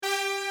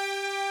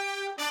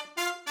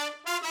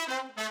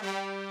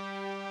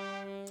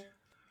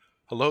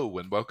Hello,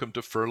 and welcome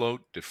to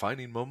Furlough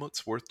Defining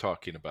Moments Worth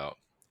Talking About.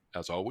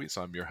 As always,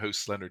 I'm your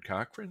host, Leonard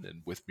Cochran,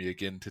 and with me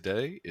again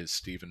today is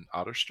Stephen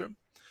Otterstrom.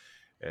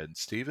 And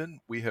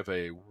Stephen, we have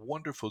a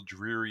wonderful,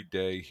 dreary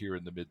day here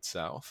in the Mid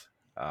South.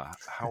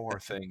 How are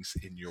things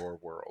in your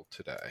world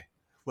today?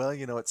 Well,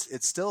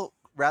 it's still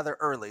rather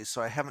early,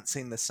 so I haven't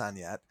seen the sun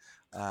yet.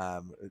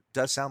 It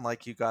does sound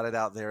like you got it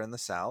out there in the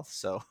south,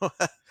 so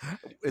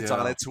it's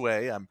on Yeah, its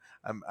way.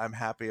 I'm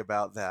happy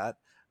about that.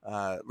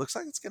 Looks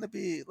like it's gonna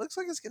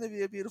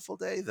be a beautiful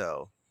day,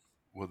 though.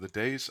 well, the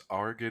days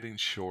are getting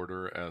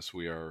shorter as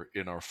we are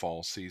in our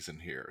fall season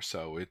here.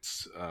 So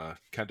it's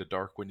kind of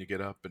dark when you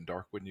get up and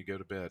dark when you go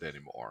to bed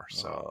anymore.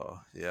 So Oh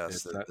yes,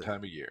 it's the that the,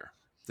 time of year.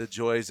 the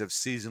joys of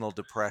seasonal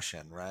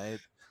depression, right?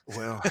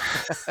 Well,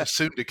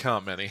 soon to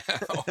come,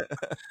 anyhow.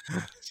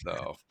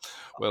 So,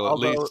 well, at Although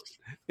least,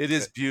 it uh,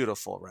 is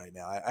beautiful right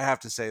now, I have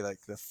to say, like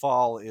the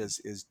fall is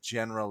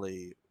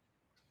generally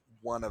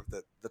one of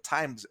the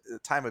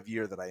time of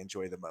year that I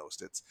enjoy the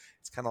most. It's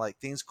kind of like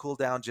things cool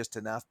down just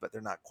enough, but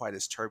they're not quite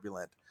as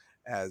turbulent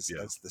yeah. as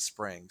the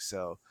spring.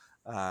 So,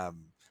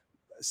 um,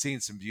 seeing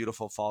some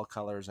beautiful fall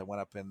colors. I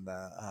went up in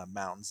the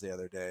mountains the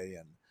other day,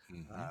 and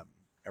Hmm. um,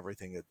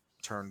 everything had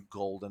turned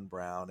golden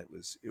brown. It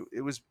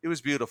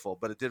was beautiful,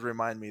 but it did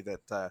remind me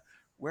that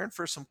we're in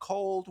for some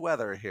cold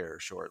weather here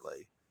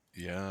shortly.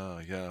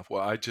 Yeah, yeah.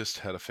 Well, I just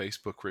had a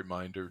Facebook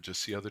reminder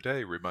just the other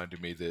day reminding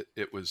me that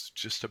it was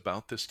just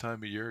about this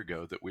time a year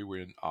ago that we were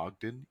in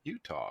Ogden,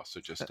 Utah, so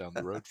just down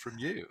the road from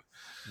you.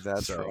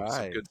 That's So, some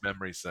right. good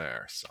memories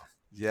there. So,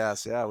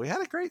 Yes, yeah, we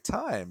had a great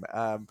time.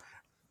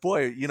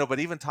 Boy, but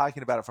even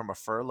talking about it from a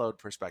furloughed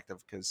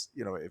perspective, because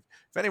if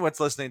anyone's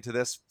listening to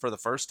this for the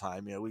first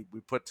time,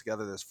 we put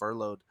together this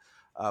furloughed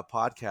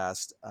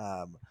podcast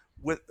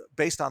with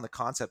based on the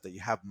concept that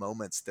you have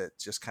moments that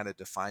just kind of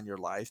define your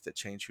life, that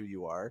change who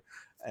you are.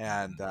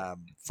 And mhm.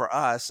 for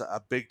us,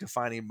 a big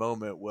defining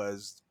moment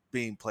was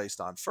being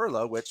placed on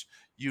furlough, which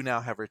you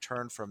now have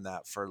returned from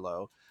that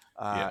furlough.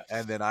 And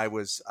Yes. then I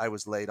was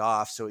laid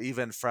off. So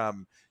even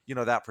from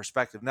that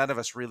perspective, none of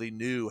us really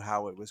knew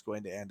how it was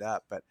going to end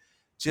up. But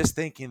just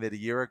thinking that a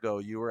year ago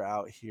you were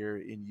out here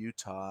in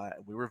Utah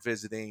and we were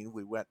visiting,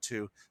 we went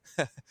to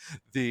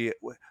the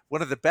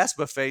one of the best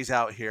buffets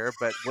out here,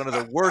 but one of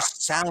the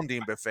worst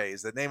sounding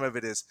buffets. The name of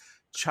it is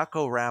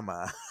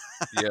Chuckorama.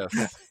 Yes.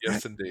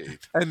 Yes, indeed.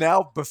 And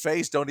now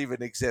buffets don't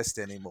even exist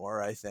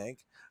anymore, I think.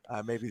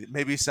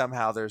 Maybe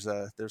somehow there's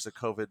a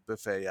COVID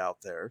buffet out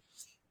there.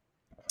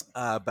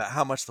 But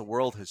how much the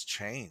world has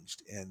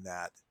changed in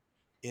that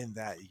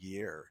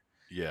year.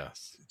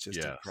 Yes. Just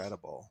Yes.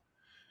 incredible.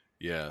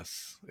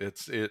 Yes,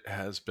 it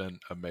has been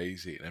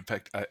amazing. In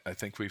fact, I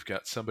think we've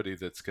got somebody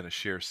that's going to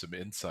share some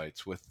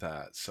insights with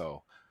that.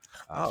 So,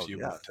 if Oh you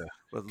yeah. want to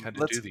Well, kind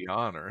of do let's the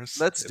honors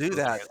let's if do we'll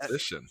that.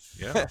 transition,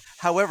 yeah,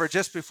 However,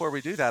 just before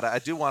we do that, I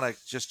do want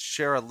to just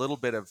share a little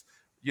bit of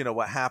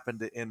what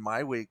happened in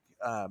my week.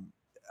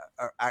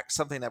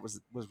 Something that was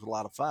a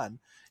lot of fun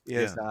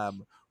is yeah,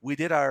 we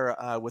did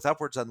our with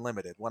Upwards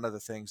Unlimited. One of the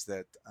things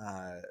that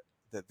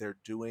they're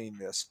doing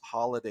this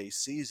holiday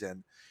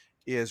season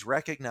is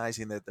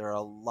recognizing that there are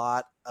a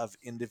lot of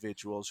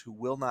individuals who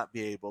will not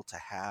be able to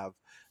have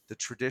the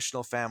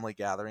traditional family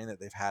gathering that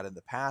they've had in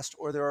the past,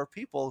 or there are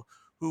people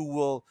who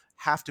will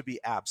have to be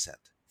absent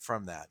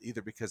from that,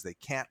 either because they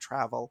can't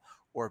travel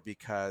or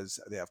because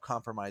they have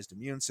compromised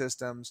immune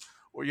systems,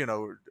 or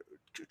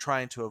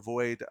trying to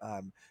avoid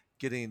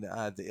getting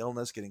the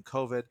illness, getting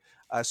COVID.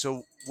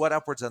 So what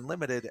Upwards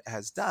Unlimited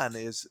has done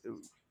is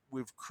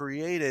we've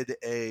created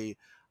a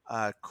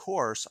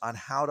course on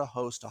how to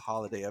host a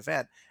holiday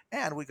event,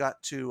 and we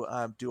got to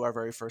do our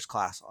very first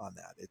class on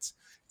that. It's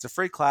a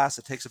free class.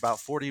 It takes about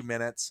 40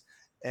 minutes,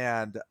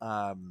 and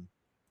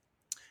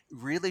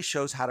really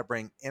shows how to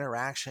bring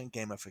interaction,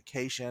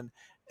 gamification,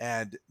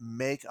 and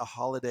make a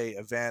holiday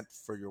event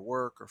for your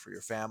work or for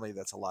your family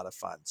that's a lot of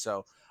fun.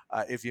 So,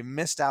 if you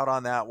missed out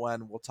on that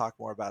one, we'll talk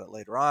more about it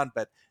later on.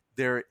 But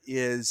there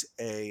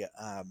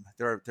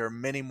are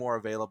many more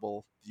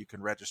available. You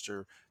can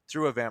register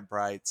through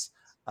Eventbrite's.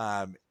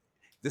 Um,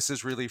 this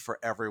is really for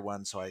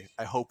everyone. So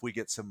I hope we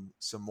get some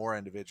more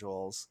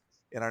individuals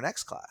in our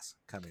next class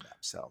coming up.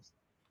 So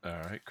all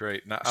right,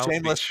 great. Now I'll be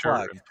shameless sure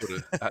plug. and put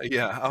a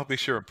yeah, I'll be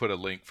sure and put a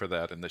link for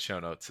that in the show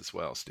notes as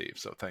well, Steve.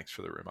 So thanks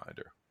for the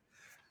reminder.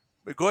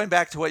 But going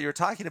back to what you were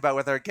talking about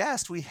with our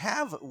guest, we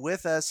have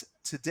with us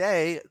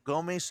today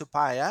Gomi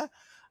Suppiah.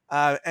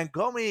 And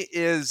Gomi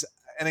is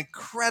an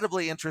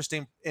incredibly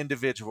interesting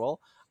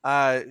individual.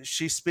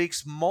 She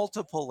speaks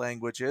multiple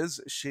languages.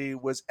 She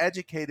was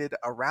educated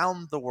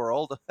around the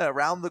world,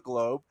 around the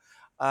globe.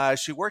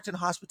 She worked in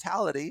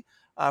hospitality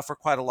for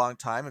quite a long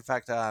time. In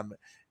fact,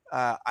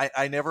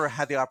 I never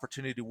had the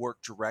opportunity to work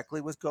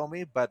directly with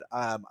Gomi, but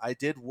I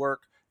did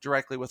work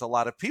directly with a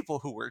lot of people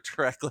who work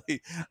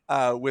directly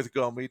with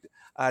Gomi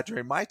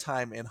during my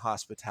time in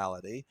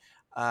hospitality.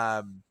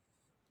 Um,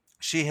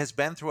 she has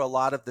been through a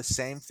lot of the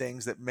same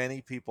things that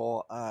many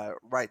people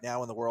right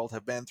now in the world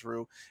have been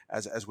through,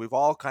 as we've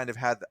all kind of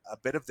had a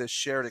bit of this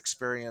shared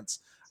experience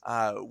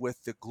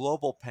with the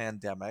global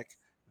pandemic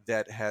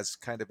that has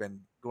kind of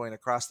been going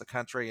across the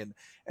country and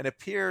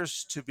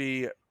appears to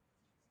be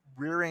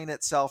rearing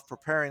itself,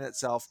 preparing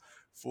itself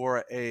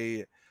for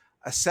a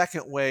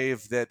second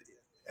wave that,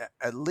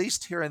 at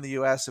least here in the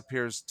U.S.,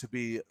 appears to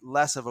be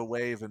less of a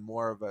wave and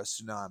more of a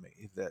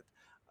tsunami that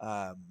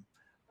um,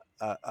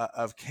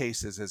 of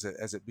cases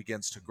as it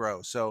begins to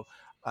grow. So,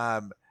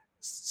 um,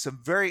 some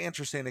very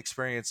interesting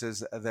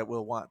experiences that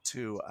we'll want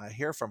to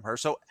hear from her.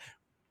 So,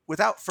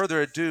 without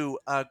further ado,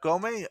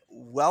 Gomi,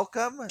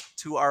 welcome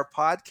to our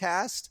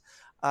podcast.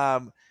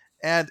 Um,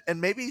 and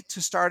maybe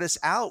to start us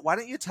out, why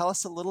don't you tell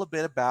us a little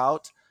bit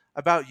about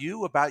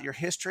you, about your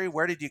history?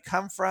 Where did you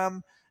come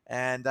from,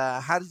 and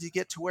how did you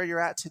get to where you're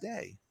at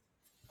today?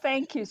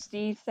 Thank you,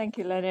 Steve. Thank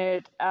you,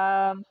 Leonard.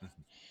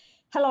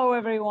 Hello,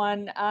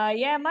 everyone.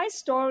 Yeah, my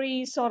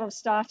story sort of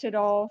started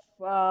off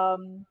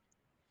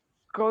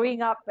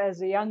growing up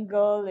as a young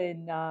girl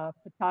in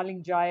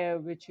Petaling Jaya,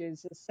 which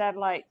is a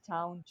satellite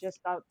town just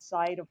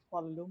outside of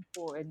Kuala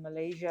Lumpur in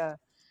Malaysia,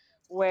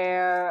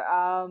 where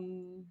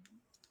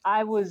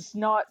I was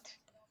not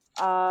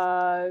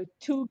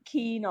too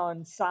keen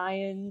on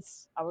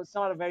science. I was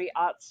not a very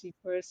artsy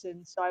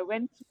person. So I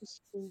went through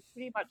school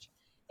pretty much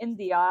in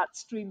the art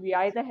stream. We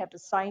either have a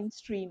science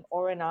stream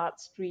or an art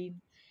stream.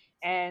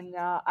 And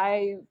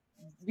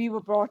we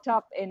were brought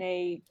up in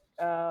a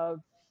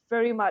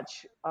very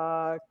much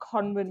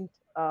convent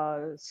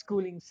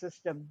schooling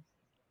system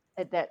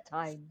at that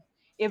time.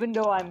 Even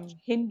though I'm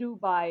Hindu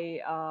by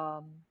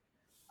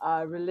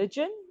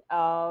religion,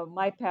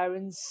 my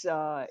parents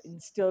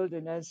instilled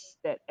in us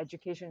that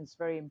education is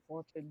very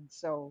important.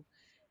 So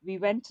we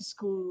went to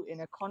school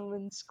in a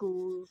convent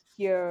school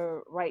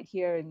here, right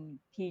here in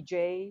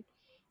PJ.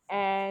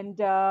 And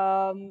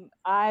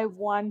I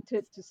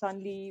wanted to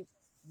suddenly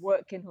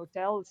work in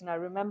hotels. And I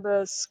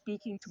remember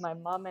speaking to my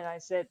mom and I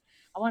said,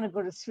 I want to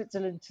go to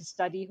Switzerland to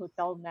study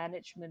hotel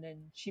management. And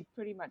she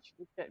pretty much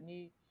looked at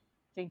me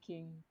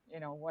thinking,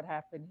 what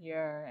happened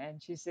here?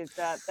 And she said,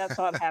 that's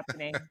not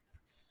happening,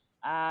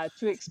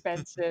 too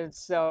expensive.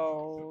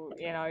 So,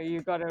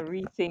 you got to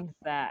rethink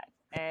that.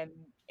 And,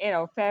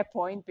 fair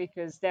point,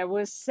 because there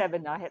was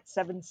seven, I had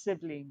seven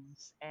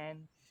siblings, and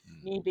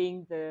me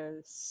being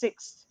the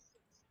sixth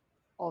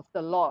of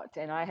the lot,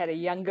 and I had a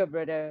younger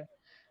brother.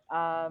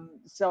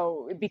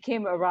 So it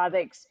became a rather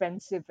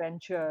expensive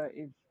venture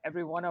if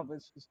every one of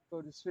us was to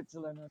go to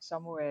Switzerland or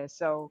somewhere.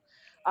 So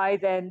I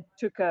then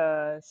took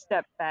a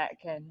step back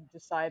and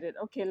decided,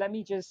 okay, let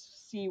me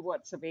just see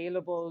what's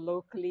available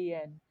locally,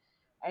 and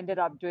ended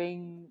up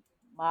doing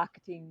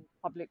marketing,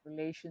 public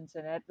relations,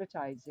 and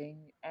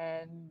advertising.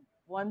 And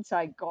once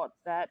I got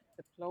that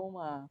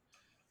diploma,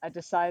 I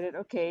decided,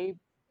 okay,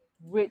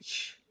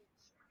 which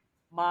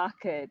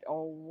market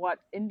or what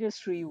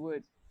industry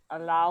would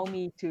allow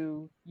me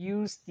to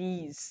use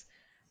these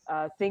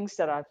things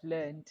that I've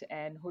learned,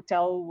 and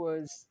hotel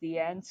was the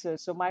answer.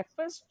 So my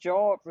first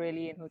job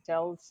really in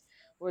hotels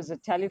was a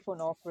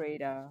telephone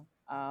operator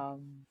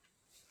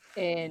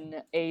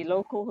in a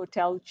local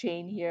hotel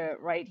chain here,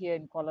 right here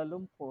in Kuala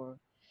Lumpur,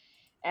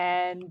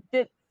 and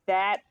did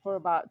that for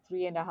about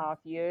 3.5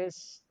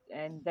 years.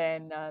 And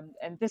then,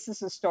 and this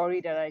is a story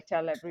that I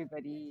tell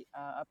everybody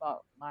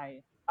about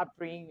my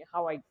upbringing,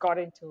 how I got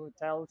into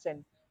hotels,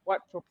 and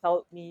what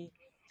propelled me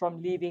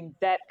from leaving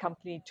that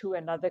company to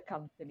another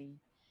company.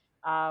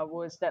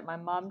 Was that my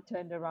mom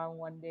turned around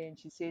one day and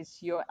she says,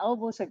 "Your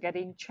elbows are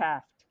getting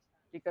chaffed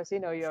because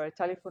you're a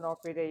telephone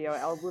operator, your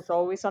elbows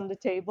always on the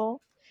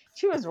table."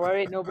 She was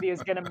worried nobody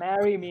was going to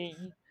marry me.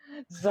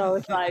 So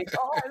it's like,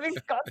 oh,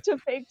 we've got to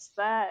fix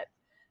that.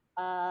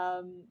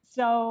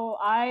 So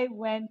I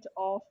went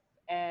off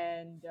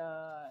and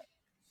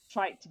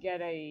tried to get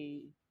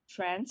a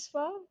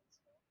transfer,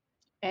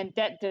 and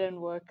that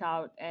didn't work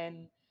out.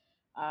 And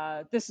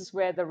this is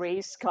where the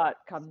race card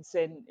comes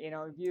in.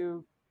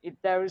 If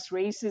there is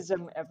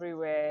racism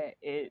everywhere,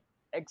 it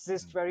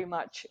exists very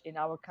much in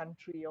our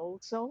country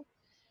also.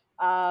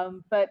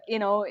 But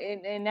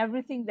in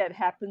everything that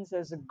happens,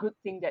 there's a good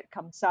thing that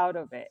comes out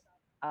of it,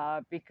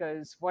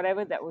 because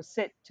whatever that was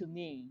said to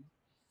me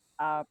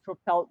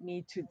propelled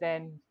me to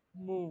then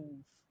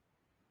move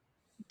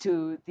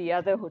to the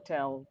other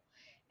hotel,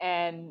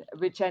 and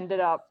which ended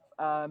up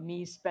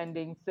me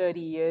spending 30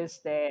 years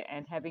there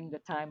and having the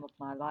time of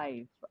my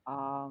life.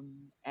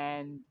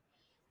 And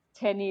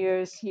 10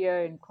 years here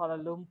in Kuala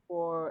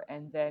Lumpur,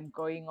 and then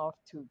going off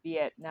to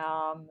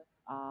Vietnam,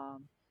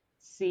 um,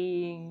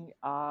 doing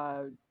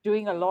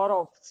a lot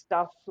of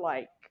stuff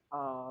like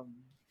um,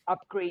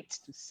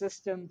 upgrades to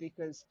system,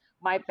 because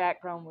my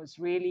background was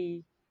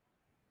really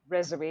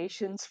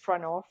reservations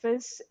front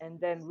office, and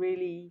then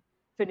really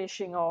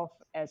finishing off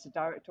as a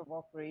director of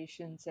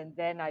operations. And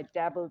then I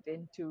dabbled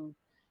into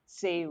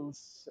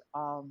sales,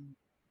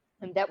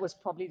 and that was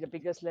probably the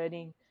biggest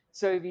learning.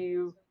 So if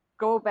you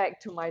go back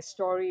to my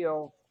story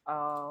of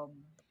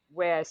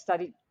where I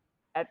studied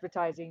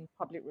advertising,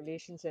 public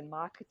relations, and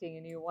marketing,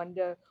 and you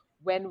wonder,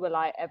 when will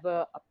I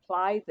ever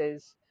apply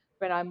this?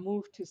 When I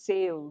moved to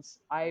sales,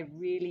 I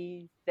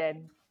really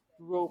then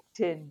roped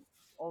in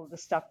all the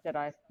stuff that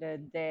I've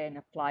learned there and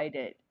applied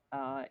it.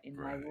 in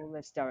my Right. role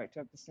as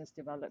director of business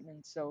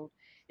development. So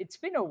it's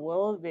been a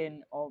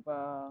whirlwind of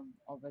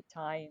a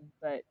time.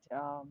 But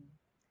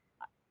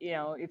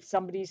if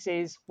somebody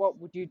says, "What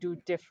would you do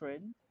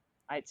different?"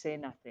 I'd say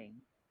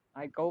nothing.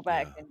 I go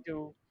back Yeah. and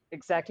do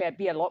exactly. I'd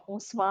be a lot more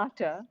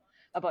smarter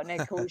about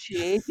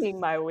negotiating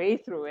my way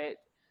through it.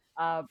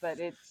 But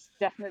it's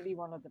definitely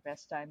one of the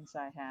best times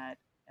I had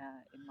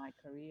in my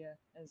career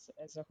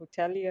as a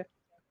hotelier.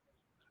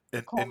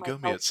 I call And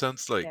Gomi, myself, it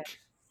sounds yeah. like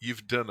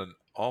you've done an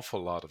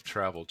awful lot of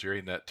travel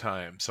during that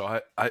time.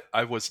 So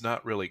I was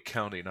not really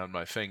counting on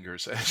my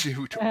fingers as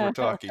you were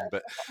talking,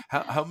 but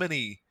how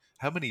many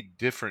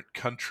different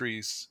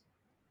countries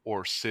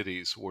or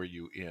cities were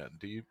you in?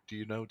 Do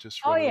you know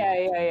just Oh yeah, readily?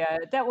 yeah, yeah.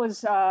 That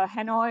was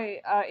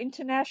Hanoi.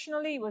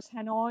 Internationally, it was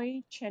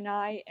Hanoi,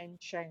 Chennai,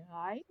 and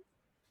Shanghai.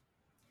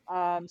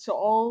 So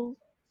all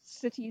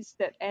cities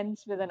that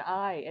ends with an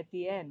I at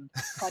the end.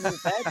 Can't you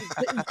bet?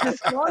 It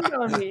just dawned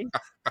on me.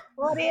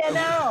 What do you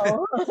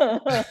know?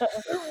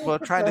 Well,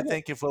 trying to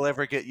think if we'll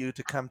ever get you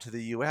to come to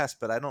the U.S.,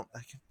 but I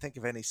can think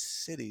of any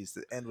cities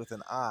that end with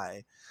an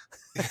I.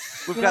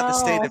 We've got the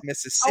state of No.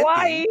 Mississippi.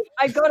 Hawaii.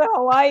 I go to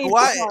Hawaii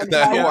for Hawaii. fun,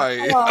 That guys. Yeah,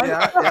 Hawaii. Come on.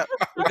 yeah, yeah.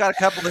 We've got a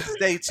couple of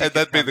states you And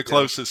could that'd be come the to.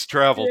 closest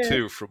travel Yeah,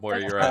 too from where that's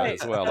you're at right.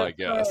 as well, I That's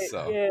guess. right.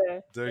 So Yeah,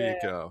 there you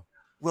yeah. go.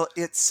 Well,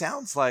 it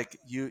sounds like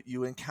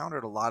you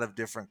encountered a lot of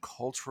different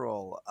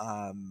cultural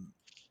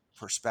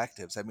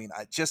perspectives. I mean,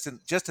 just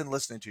in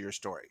listening to your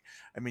story,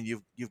 I mean,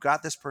 you've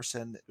got this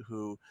person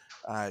who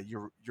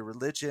your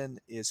religion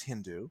is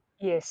Hindu,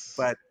 Yes.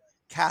 but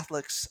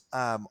Catholics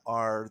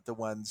are the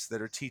ones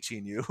that are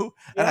teaching you.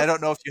 And I Yep.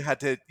 don't know if you had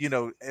to,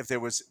 if there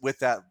was with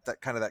that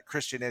kind of that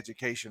Christian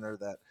education or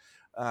that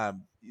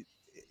um,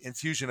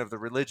 infusion of the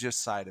religious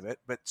side of it,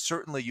 but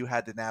certainly you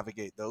had to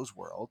navigate those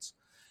worlds.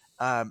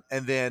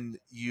 And then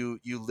you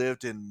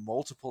lived in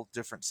multiple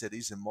different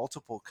cities in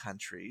multiple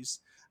countries.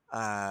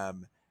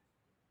 Um,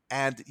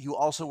 and you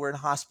also were in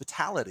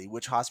hospitality,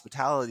 which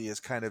hospitality is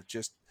kind of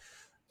just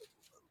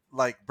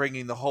like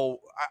bringing the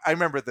whole. I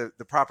remember the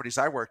properties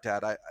I worked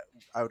at. I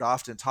would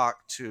often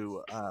talk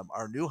to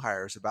our new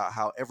hires about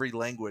how every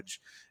language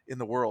in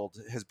the world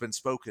has been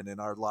spoken in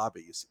our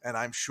lobbies, and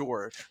I'm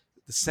sure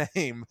the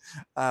same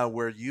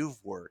where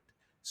you've worked.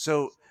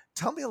 So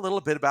tell me a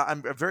little bit about.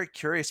 I'm very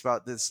curious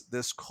about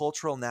this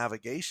cultural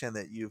navigation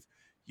that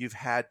you've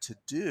had to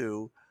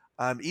do.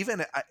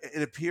 Even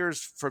it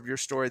appears from your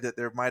story that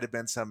there might have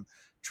been some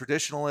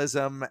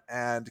traditionalism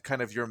and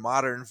kind of your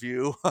modern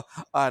view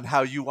on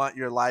how you want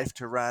your life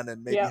to run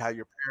and maybe Yep. how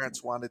your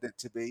parents wanted it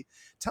to be.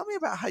 Tell me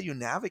about how you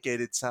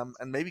navigated some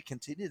and maybe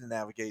continue to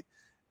navigate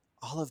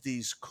all of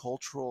this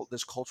cultural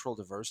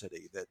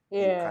diversity that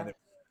you kind Yeah. of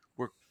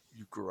were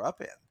you grew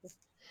up in.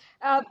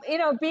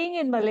 Being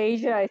in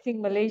Malaysia, I think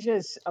Malaysia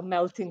is a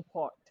melting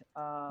pot.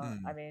 I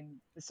Mm,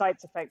 mean,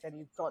 besides the fact that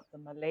you've got the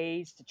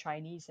Malays, the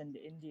Chinese, and the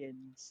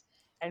Indians,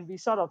 and we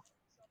sort of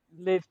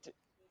lived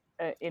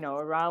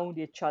around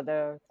each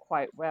other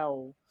quite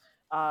well.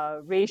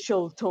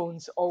 Racial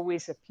tones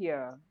always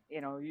appear.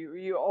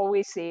 You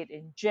always say it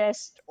in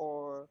jest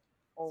or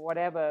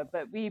whatever.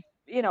 But we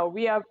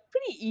are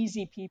pretty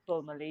easy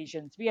people,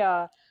 Malaysians. We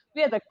are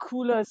the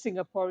cooler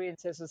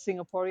Singaporeans, as a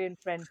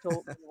Singaporean friend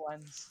told me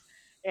once.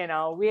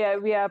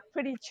 We are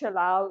pretty chill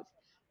out.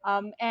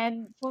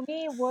 And for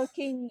me,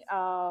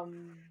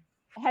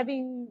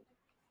 having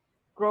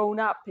grown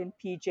up in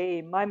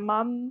PJ, my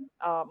mom,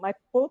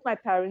 both my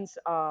parents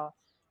are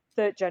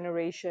third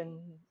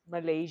generation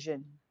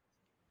Malaysian.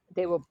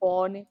 They were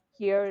born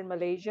here in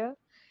Malaysia.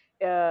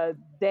 Uh,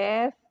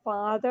 their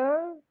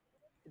father,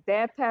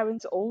 their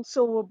parents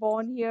also were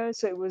born here.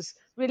 So it was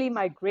really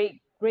my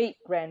great great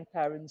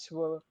grandparents who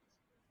were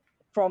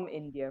from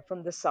India,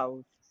 from the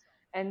south.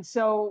 And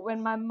so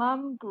when my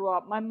mom grew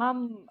up, my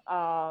mom,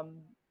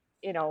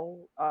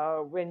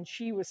 when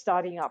she was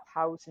starting up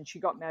house and she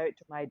got married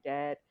to my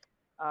dad,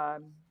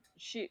 um,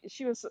 she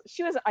was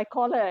I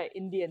call her an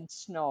Indian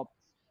snob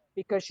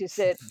because she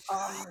said,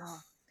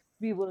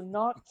 we will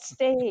not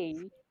stay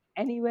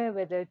anywhere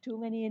where there are too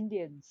many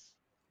Indians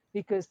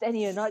because then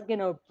you're not going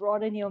to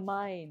broaden your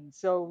mind.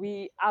 So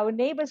our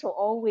neighbors were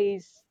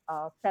always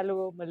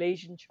fellow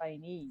Malaysian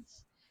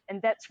Chinese,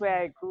 and that's where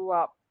I grew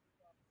up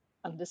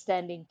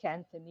understanding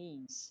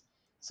Cantonese.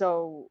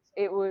 So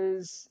it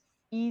was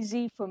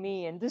easy for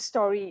me. And this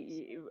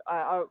story,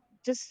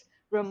 just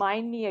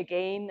remind me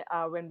again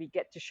when we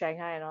get to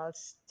Shanghai, and I'll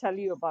tell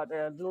you about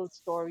a little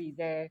story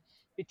there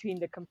between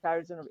the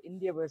comparison of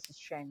India versus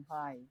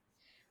Shanghai.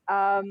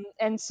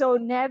 And so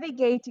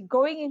navigating,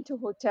 going into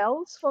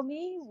hotels for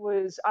me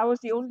I was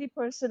the only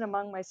person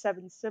among my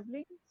seven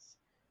siblings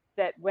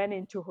that went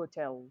into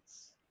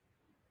hotels.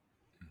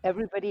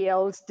 Everybody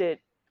else did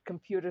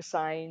computer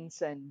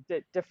science and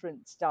did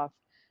different stuff.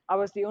 I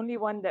was the only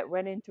one that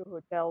went into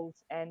hotels.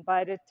 And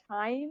by the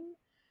time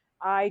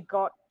I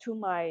got to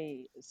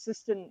my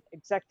assistant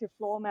executive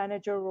floor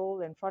manager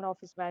role and front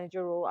office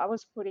manager role, I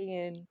was putting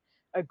in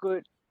a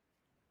good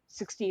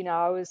 16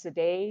 hours a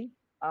day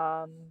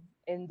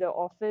in the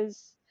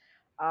office.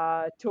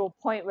 to a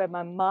point where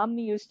my mom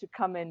used to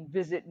come and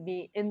visit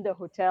me in the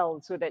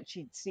hotel so that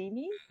she'd see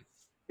me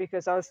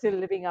because I was still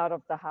living out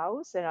of the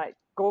house, and I'd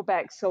go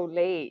back so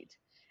late.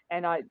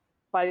 And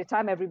by the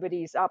time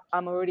everybody's up,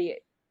 I'm already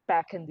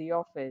back in the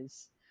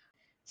office.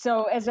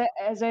 So as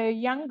a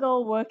young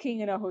girl working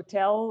in a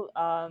hotel,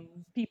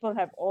 people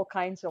have all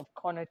kinds of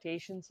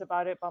connotations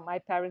about it, but my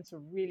parents were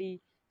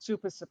really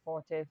super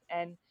supportive.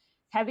 And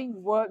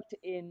having worked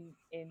in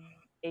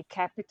a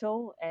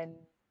capital and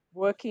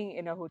working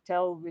in a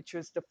hotel, which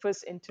was the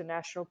first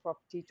international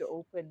property to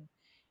open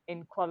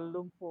in Kuala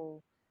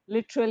Lumpur,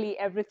 literally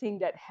everything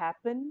that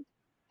happened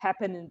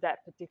in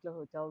that particular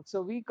hotel.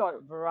 So we got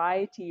a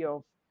variety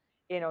of,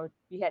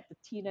 we had the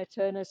Tina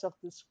Turners of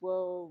this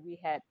world, we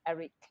had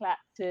Eric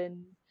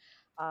Clapton,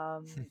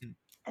 um,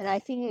 and I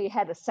think he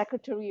had a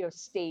Secretary of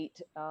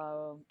State.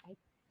 I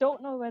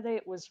don't know whether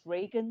it was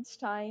Reagan's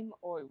time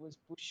or it was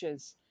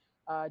Bush's,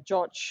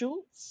 George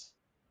Shultz.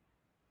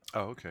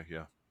 Oh, okay.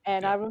 Yeah.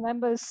 And I Yeah.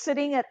 remember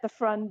sitting at the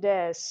front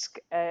desk,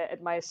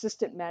 at my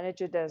assistant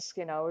manager desk,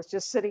 I was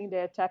just sitting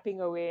there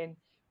tapping away, and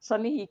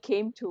suddenly he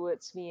came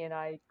towards me, and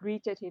I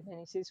greeted him, and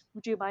he says,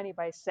 "Would you mind if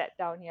I sat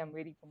down here? I'm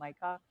waiting for my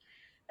car."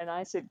 And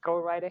I said, "Go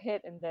right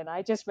ahead." And then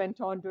I just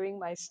went on doing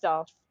my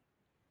stuff.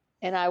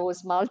 And I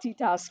was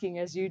multitasking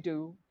as you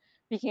do,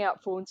 picking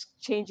up phones,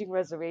 changing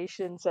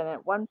reservations. And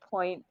at one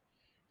point,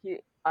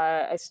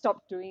 I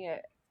stopped doing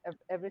it,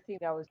 everything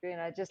that I was doing.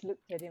 I just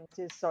looked at him and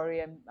said,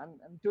 "Sorry, I'm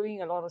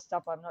doing a lot of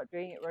stuff. I'm not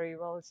doing it very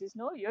well." He says,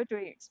 "No, you're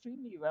doing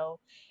extremely well."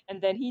 And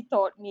then he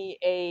taught me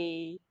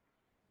a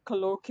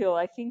colloquial,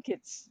 I think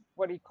it's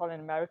what do you call an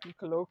American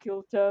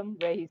colloquial term,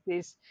 where he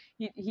says,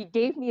 he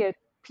gave me a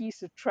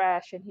piece of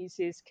trash and he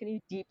says, "Can you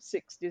deep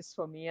six this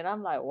for me?" And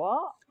I'm like,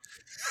 "What?"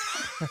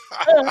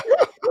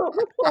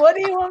 What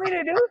do you want me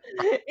to do?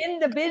 In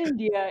the bin,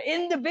 dear,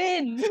 in the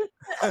bin.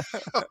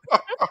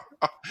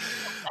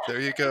 There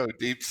you go,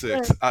 Deep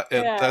Six.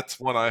 And Yeah, that's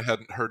one I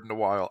hadn't heard in a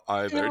while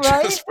either,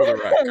 right. just for the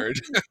record.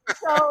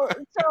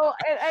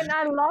 And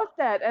I love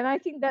that, and I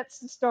think that's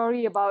the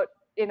story about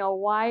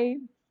why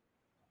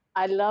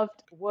I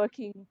loved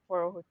working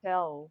for a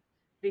hotel,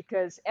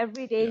 because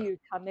every day Yeah. you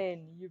come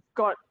in, you've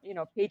got,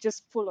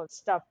 pages full of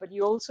stuff, but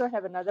you also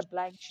have another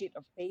blank sheet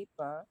of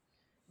paper,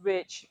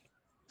 which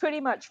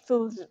pretty much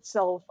fills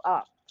itself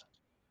up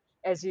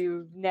as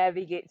you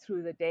navigate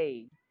through the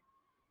day,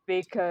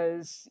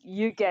 because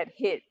you get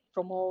hit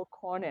from all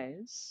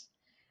corners.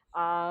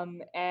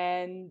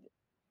 And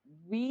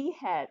we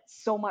had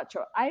so much.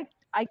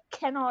 I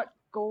cannot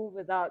go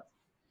without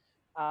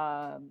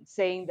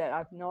saying that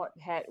I've not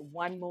had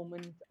one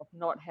moment of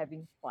not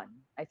having fun.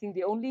 I think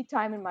the only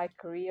time in my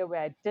career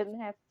where I didn't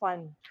have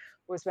fun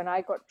was when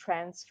I got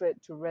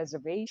transferred to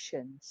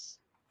reservations,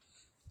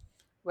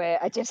 where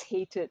I just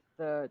hated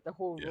the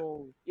whole Yeah.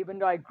 role, even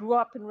though I grew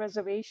up in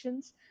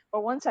reservations.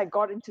 But once I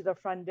got into the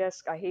front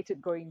desk, I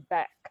hated going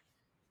back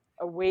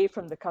away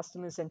from the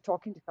customers and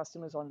talking to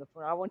customers on the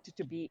phone. I wanted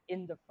to be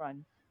in the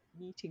front,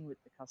 meeting with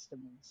the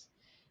customers.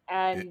 It,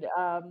 And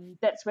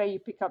that's where you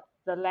pick up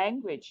the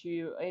language.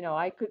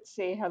 I could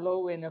say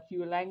hello in a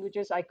few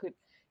languages. I could,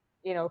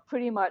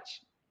 pretty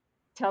much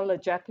tell a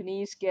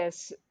Japanese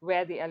guest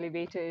where the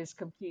elevator is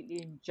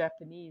completely in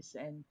Japanese,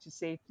 and to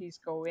say, "Please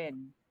go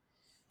in,"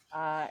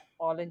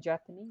 all in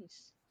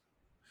Japanese.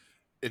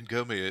 in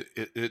Gomi,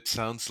 it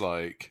sounds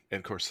like, and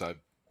of course,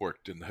 I've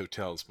worked in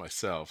hotels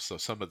myself, so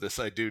some of this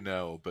I do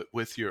know. But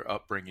with your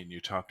upbringing, you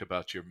talked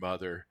about your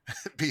mother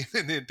being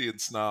an Indian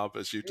snob,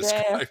 as you Yeah.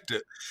 described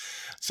it.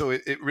 So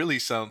it really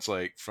sounds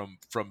like from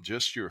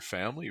just your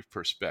family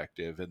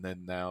perspective, and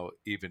then now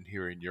even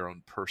hearing your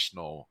own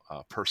personal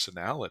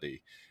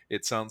personality,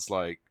 it sounds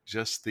like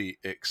just the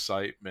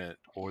excitement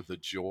or the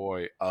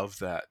joy of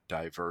that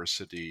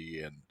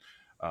diversity and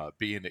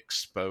being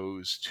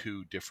exposed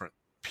to different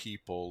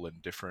people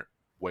and different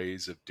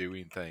ways of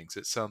doing things.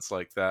 It sounds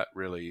like that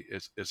really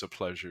is a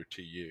pleasure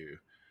to you.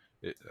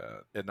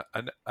 And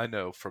I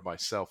know for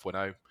myself, when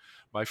I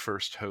my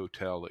first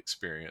hotel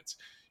experience,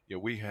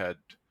 we had,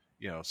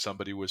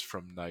 somebody was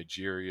from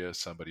Nigeria,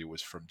 somebody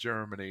was from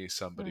Germany,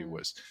 somebody Mm,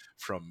 was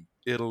from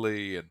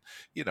Italy, and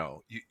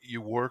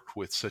you worked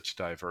with such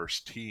diverse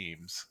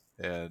teams,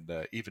 and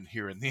even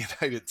here in the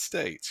United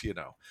States,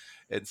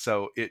 and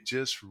so it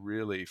just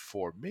really,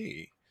 for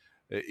me,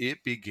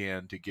 it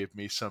began to give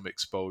me some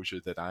exposure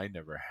that I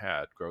never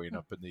had growing mm,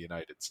 up in the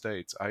United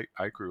States.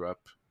 I grew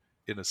up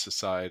in a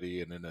society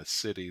and in a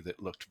city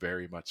that looked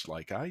very much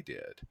like I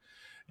did.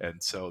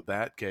 And so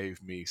that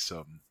gave me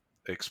some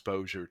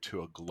exposure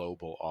to a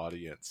global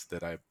audience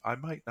that I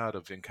might not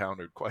have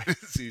encountered quite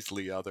as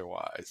easily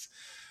otherwise.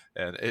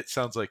 And it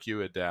sounds like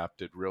you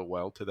adapted real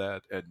well to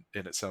that. And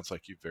it sounds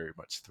like you very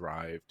much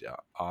thrived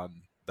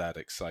on that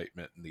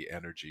excitement and the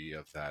energy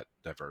of that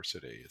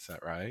diversity. Is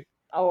that right?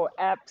 Oh,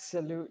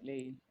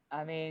 absolutely.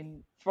 I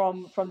mean,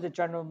 from the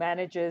general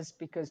managers,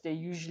 because they're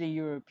usually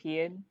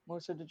European,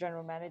 most of the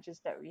general managers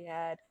that we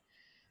had.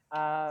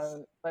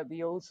 But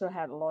we also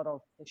had a lot of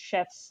the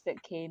chefs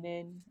that came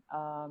in,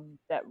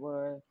 that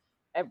were,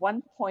 at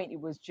one point, it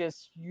was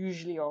just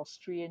usually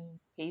Austrian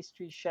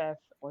pastry chef.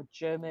 or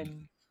Mhm.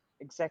 German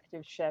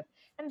executive chef.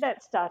 And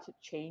that started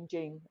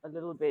changing a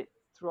little bit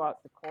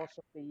throughout the course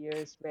of the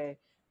years, where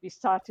we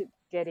started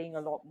getting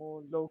a lot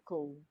more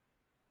local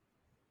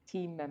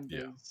team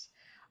Yeah. members,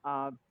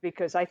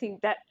 because I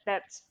think that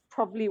that's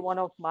probably one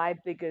of my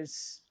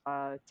biggest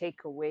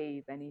takeaway,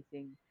 if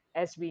anything,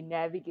 as we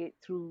navigate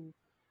through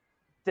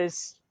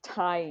this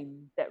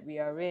time that we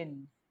are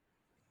in,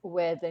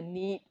 where the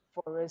need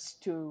for us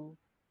to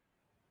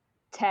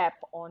tap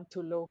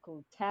onto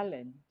local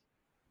talent,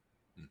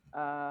 Mhm.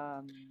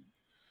 um,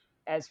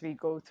 as we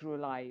go through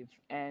life.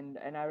 And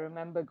I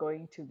remember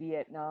going to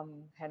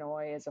Vietnam,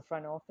 Hanoi as a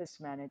front office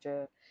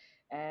manager,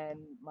 and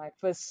my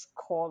first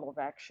call of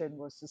action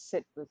was to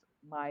sit with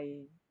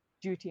my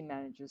duty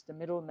managers, the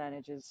middle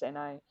managers, and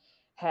I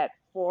had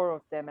four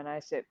of them, and I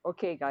said,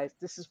 "Okay, guys,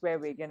 this is where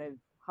we're gonna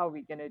how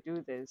we're gonna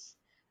do this.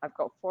 I've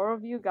got four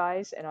of you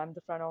guys, and I'm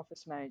the front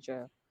office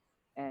manager.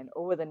 And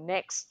over the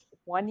next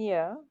 1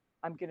 year,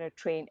 I'm gonna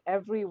train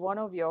every one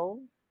of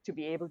you to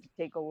be able to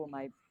take over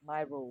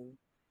my role,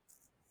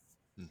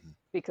 Mhm.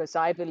 because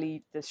I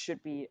believe this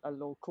should be a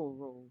local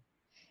role."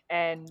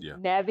 And Yeah.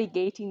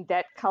 navigating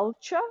that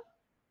culture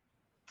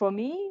for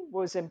me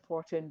was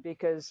important,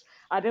 because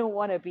I don't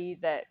want to be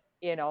that,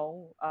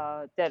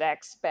 that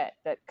expat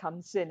that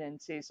comes in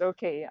and says,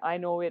 "Okay, I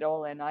know it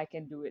all and I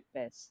can do it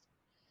best."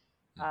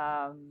 Mhm.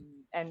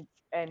 And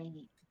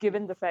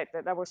given the fact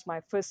that that was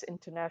my first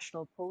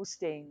international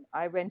posting,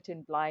 I went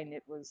in blind.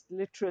 It was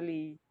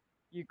literally,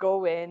 you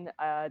go in.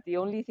 The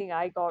only thing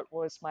I got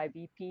was my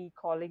VP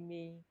calling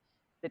me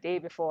the day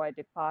before I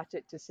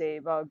departed to say,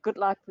 "Well, good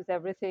luck with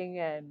everything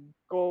and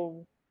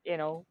go, you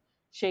know,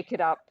 shake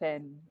it up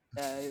and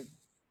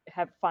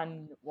have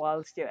fun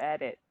whilst you're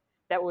at it."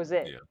 That was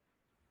it. Yeah.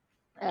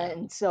 Yeah.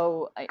 And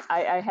so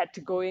I had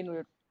to go in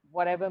with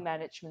whatever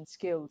management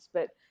skills,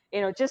 but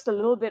just a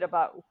little bit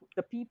about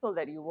the people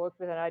that you work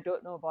with. And I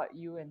don't know about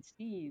you and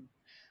Steve.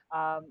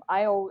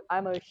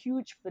 I'm a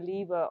huge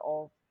believer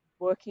of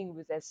working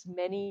with as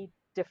many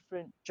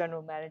different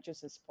general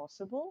managers as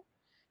possible,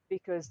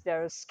 because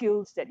there are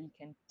skills that you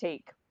can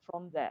take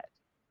from that,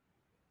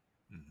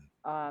 Mhm.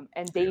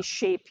 and they Yeah.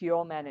 shape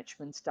your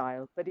management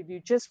style. But if you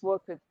just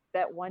work with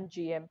that one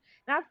GM,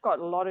 and I've got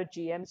a lot of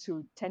GMs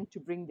who tend to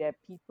bring their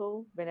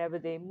people whenever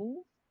they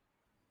move,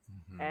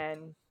 Mhm.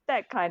 and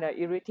that kind of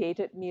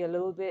irritated me a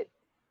little bit,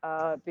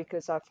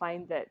 because I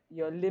find that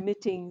you're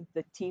limiting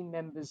the team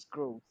members'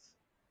 growth,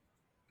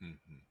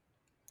 Mhm.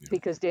 Yeah.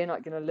 because they're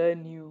not going to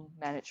learn new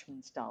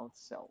management styles.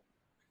 So,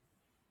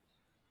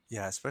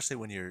 Yeah, especially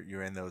when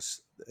you're in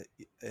those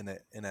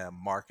in a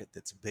market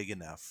that's big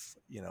enough,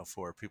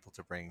 for people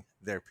to bring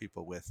their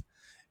people with.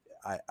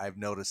 I've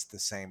noticed the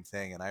same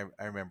thing, and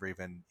I remember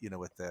even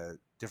with the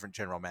different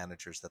general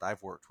managers that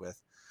I've worked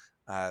with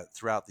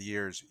throughout the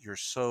years. You're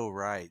so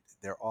right;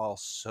 they're all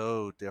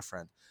so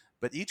different,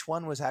 but each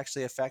one was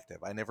actually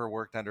effective. I never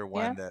worked under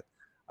yeah. one that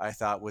I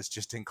thought was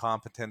just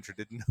incompetent or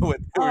didn't know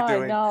what they were Oh,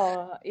 doing,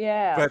 no.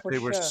 Yeah, but for they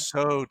were sure.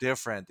 so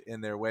different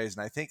in their ways.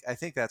 And I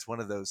think that's one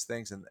of those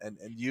things. And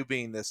you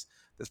being this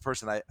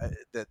person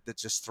that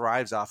just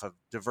thrives off of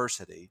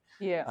diversity,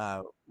 Yeah.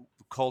 uh,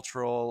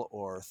 cultural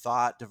or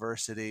thought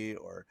diversity,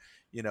 or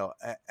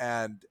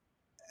and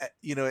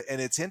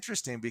and it's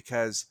interesting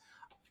because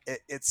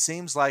it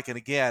seems like, and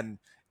again,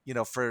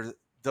 for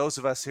those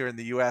of us here in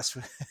the U.S.,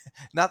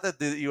 not that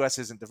the U.S.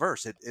 isn't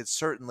diverse, it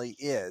certainly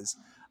is,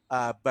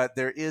 but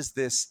there is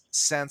this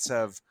sense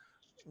of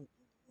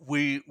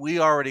we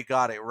already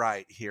got it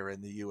right here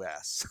in the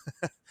U.S.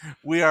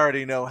 We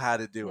already know how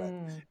to do it,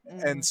 Mm,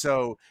 and mm,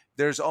 so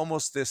there's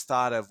almost this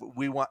thought of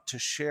we want to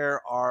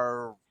share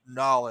our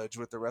knowledge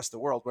with the rest of the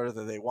world,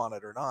 whether they want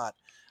it or not.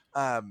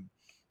 Um,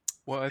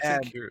 Well,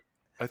 and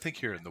I think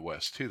here in the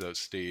West too, though,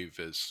 Steve,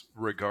 is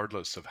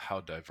regardless of how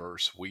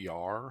diverse we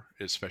are,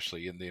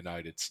 especially in the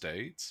United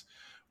States,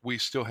 we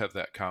still have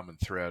that common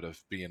thread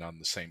of being on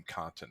the same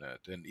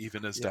continent. And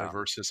even as yeah,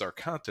 diverse as our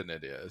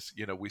continent is,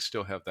 we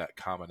still have that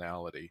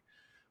commonality.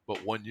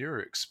 But when you're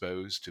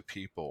exposed to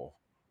people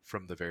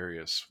from the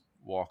various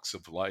walks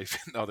of life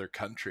in other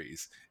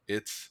countries,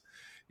 it's,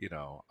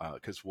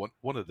 because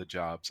one of the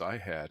jobs I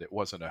had, it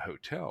wasn't a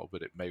hotel,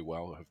 but it may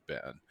well have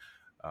been.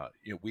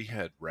 We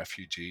had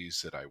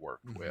refugees that I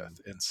worked hmm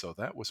with, and so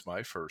that was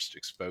my first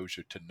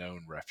exposure to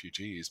known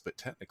refugees. But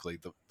technically,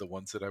 the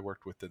ones that I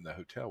worked with in the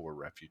hotel were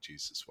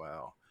refugees as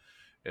well,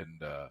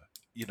 and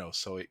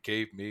so it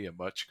gave me a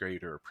much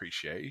greater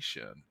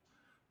appreciation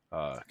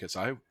because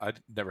I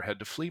never had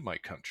to flee my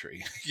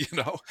country.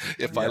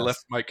 If I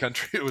left yes. my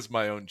country, it was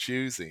my own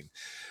choosing,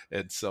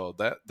 and so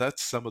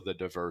that's some of the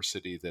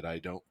diversity that I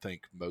don't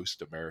think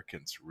most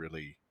Americans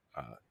really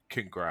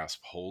can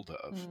grasp hold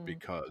of mm,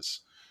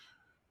 because.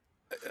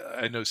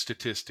 I know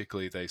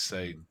statistically they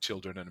say hmm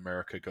children in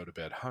America go to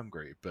bed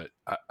hungry, but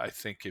I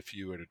think if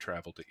you were to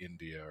travel to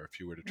India or if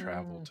you were to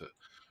travel mm. to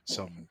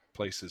some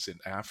places in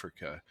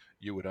Africa,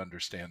 you would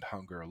understand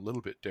hunger a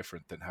little bit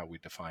different than how we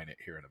define it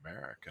here in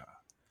America.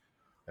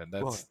 And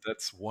Well,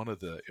 that's one of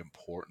the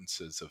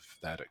importances of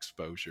that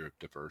exposure of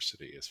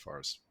diversity as far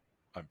as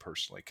I'm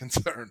personally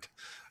concerned.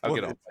 I'll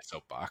Well, get off my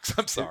soapbox.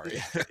 I'm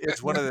sorry.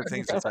 it's one of the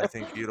things that's I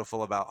think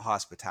beautiful about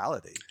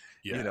hospitality.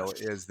 Yes.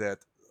 Is that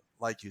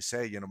like you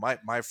say,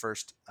 my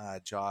first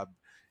job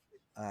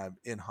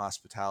in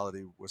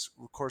hospitality was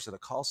of course at a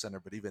call center,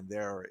 but even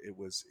there it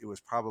was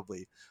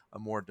probably a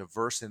more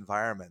diverse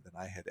environment than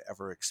I had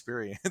ever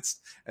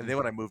experienced. And then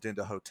when I Hmm. moved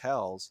into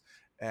hotels,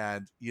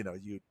 and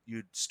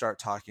you'd start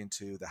talking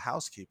to the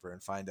housekeeper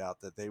and find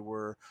out that they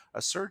were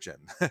a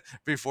surgeon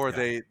before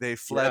Yeah. they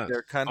fled Yes.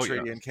 their Oh, country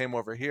and yes. came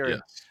over here.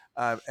 And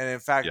Yes. in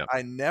fact, Yep.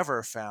 I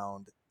never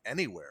found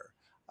anywhere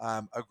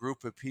a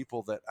group of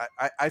people that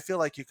I feel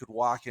like you could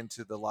walk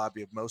into the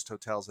lobby of most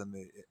hotels in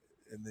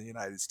the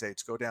United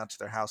States, go down to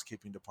their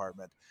housekeeping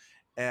department,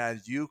 and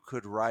you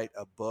could write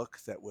a book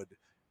that would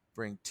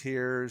bring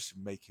tears,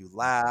 make you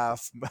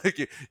laugh,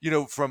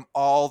 from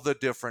all the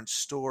different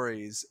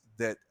stories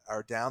that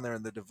are down there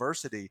and the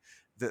diversity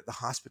that the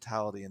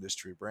hospitality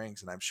industry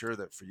brings. And I'm sure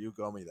that for you,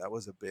 Gomi, that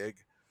was a big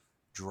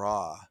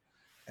draw,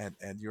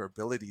 and your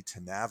ability to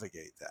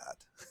navigate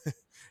that.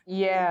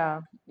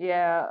 Yeah,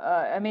 yeah.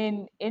 I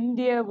mean,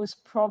 India was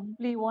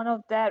probably one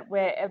of that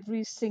where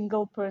every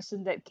single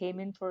person that came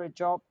in for a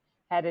job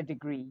had a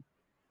degree,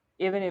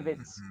 even if Mm,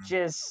 it's Mhm.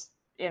 just,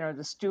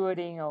 the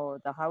stewarding or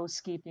the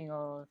housekeeping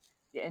or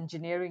the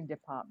engineering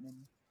department.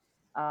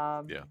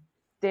 Um, yeah.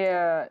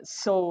 they're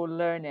so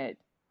learned,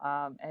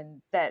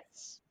 and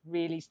that's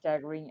really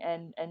staggering.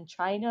 And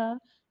China,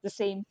 the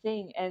same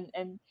thing.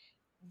 And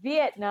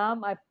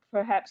Vietnam, I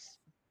perhaps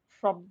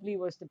probably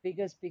was the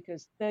biggest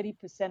because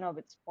 30% of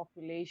its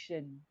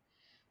population,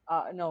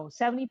 no,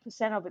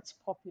 70% of its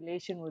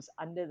population was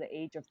under the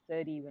age of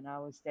 30 when I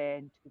was there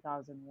in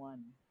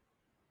 2001.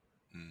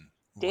 Mm,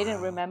 They didn't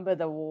Wow. remember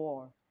the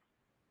war.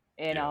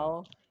 You yeah.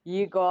 know,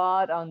 you go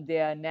out on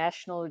their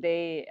national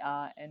day,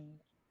 and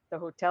the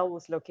hotel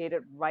was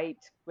located right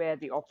where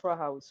the opera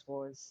house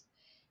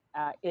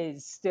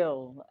is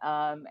still,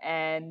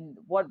 and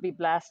what be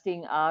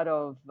blasting out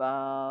of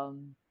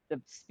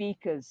the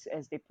speakers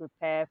as they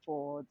prepare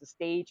for the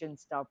stage and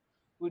stuff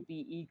would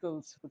be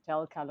Eagles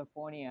Hotel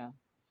California.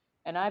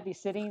 And I'd be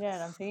sitting there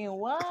and I'm thinking,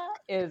 what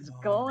is Oh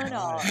going my.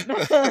 on?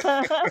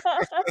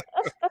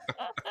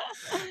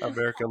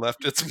 America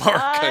left its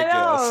mark, I I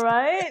know, guess.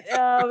 right?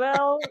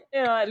 Well,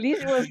 at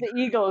least it was the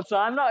Eagles, so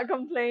I'm not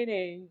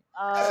complaining.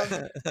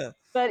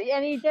 But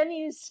then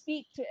you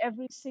speak to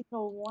every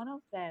single one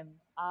of them.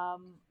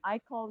 I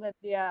call them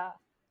their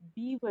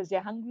beavers,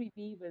 they're hungry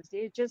beavers.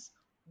 They're just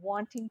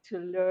wanting to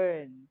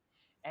learn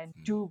and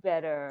Mm, do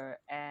better,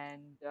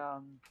 and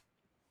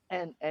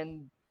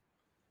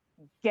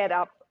get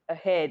up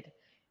ahead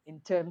in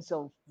terms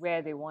of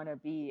where they want to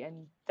be.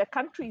 And the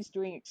country is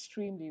doing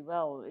extremely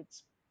well.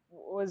 It's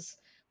was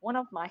one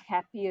of my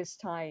happiest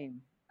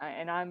time,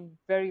 and I'm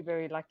very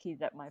very lucky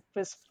that my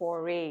first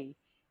foray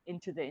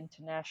into the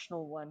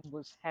international one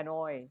was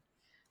Hanoi.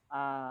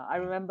 I mm.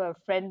 remember a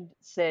friend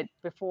said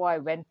before I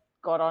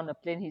got on a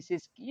plane, he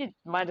says, "You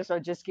might as well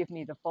just give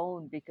me the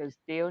phone because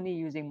they're only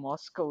using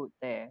Morse code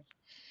there."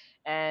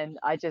 And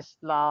I just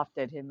laughed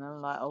at him.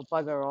 I'm like, oh,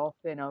 bugger off,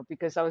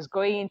 because I was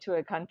going into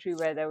a country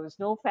where there was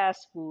no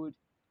fast food,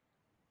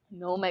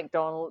 no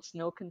McDonald's,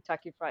 no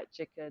Kentucky Fried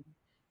Chicken,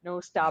 no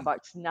Mm.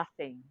 Starbucks,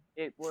 nothing.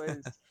 It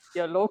was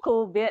your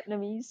local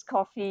Vietnamese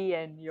coffee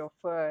and your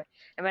pho.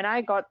 And when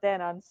I got there,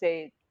 and I'm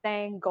saying,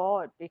 thank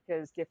God,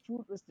 because their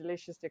food was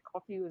delicious, their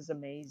coffee was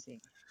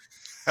amazing.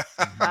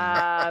 Mhm.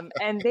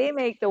 And they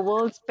make the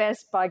world's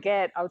best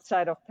baguette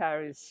outside of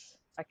Paris.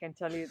 I can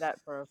tell you that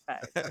for a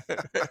fact,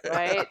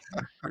 right?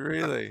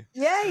 Really?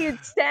 Yeah,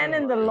 you'd stand Oh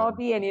in the my God.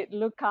 lobby and you'd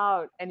look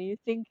out and you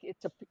think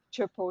it's a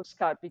picture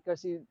postcard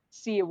because you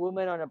see a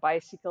woman on a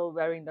bicycle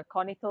wearing the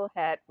conical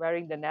hat,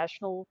 wearing the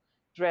national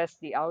dress,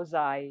 the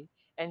aozai,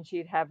 and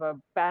she'd have a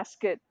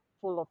basket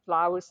full of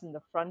flowers in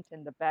the front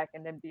and the back,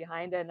 and then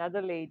behind her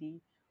another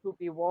lady who'd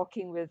be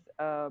walking with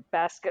a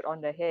basket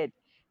on the head.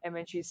 And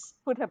when she's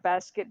put her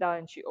basket down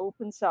and she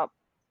opens up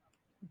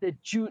the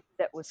jute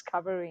that was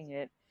covering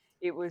it,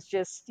 it was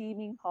just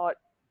steaming hot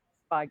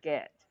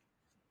baguette,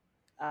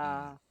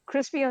 Mm.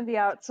 crispy on the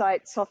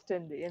outside, soft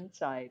on the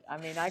inside. I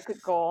mean, I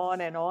could go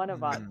on and on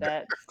about Mm.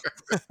 that.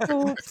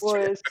 Food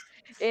was,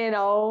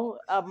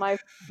 my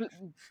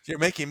You're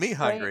making me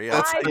brain. hungry. I'll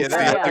That's tell I you that's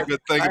the that. other Yeah. good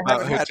thing I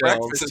about haven't had hotels.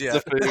 breakfast It's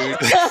the yet. food.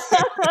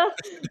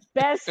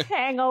 Best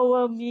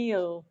hangover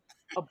meal,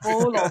 a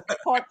bowl of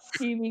hot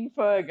steaming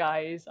pho,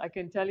 guys. I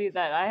can tell you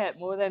that I had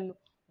more than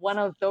one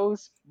of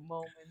those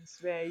moments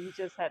where you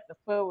just had the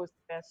pho was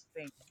the best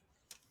thing.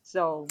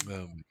 So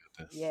Oh my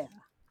goodness. yeah.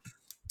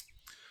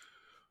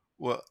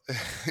 Well,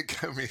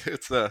 I mean,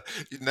 it's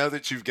now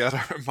that you've got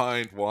our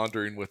mind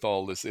wandering with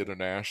all this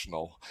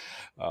international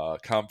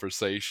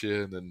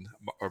conversation and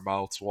our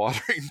mouths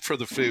watering for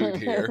the food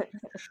here.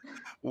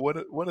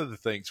 One of the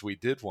things we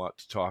did want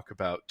to talk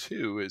about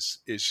too is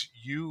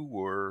you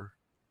were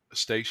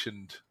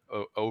stationed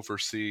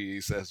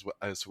overseas,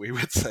 as we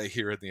would say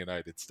here in the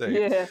United States.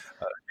 Yeah.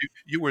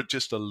 You were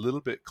just a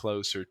little bit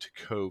closer to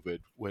COVID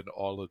when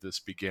all of this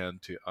began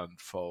to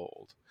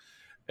unfold.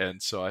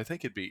 And so I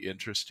think it'd be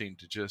interesting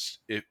to just,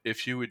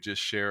 if you would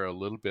just share a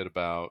little bit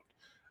about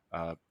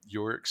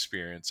your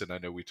experience. And I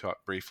know we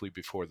talked briefly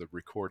before the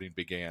recording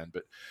began,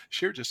 but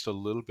share just a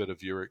little bit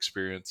of your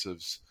experience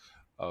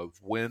of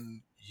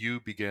when you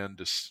began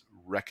to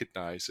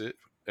recognize it.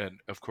 And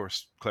of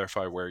course,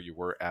 clarify where you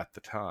were at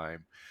the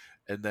time.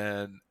 And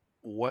then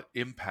what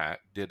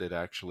impact did it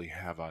actually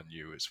have on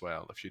you as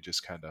well? If you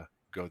just kind of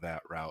go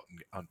that route and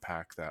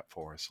unpack that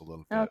for us a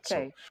little bit.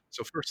 So, Okay.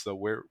 so first though,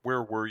 where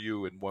were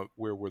you, and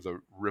where were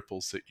the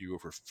ripples that you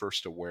were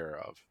first aware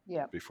of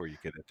Yeah. before you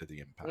get into the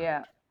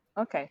Yeah. impact?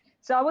 Okay.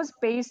 So I was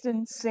based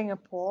in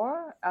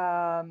Singapore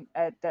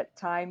at that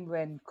time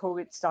when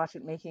COVID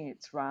started making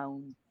its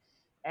round.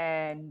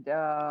 And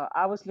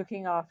I was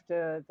looking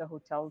after the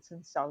hotels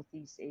in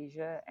Southeast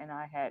Asia, and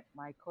I had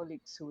my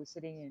colleagues who were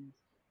sitting in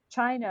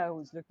China who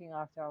was looking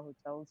after our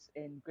hotels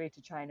in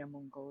Greater China,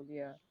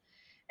 Mongolia.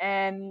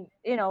 And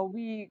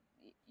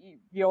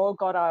we all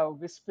got our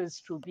whispers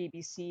through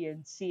BBC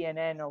and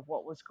CNN of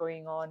what was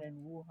going on in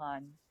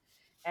Wuhan.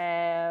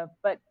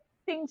 But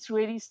things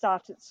really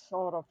started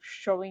sort of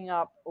showing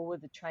up over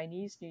the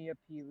Chinese New Year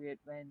period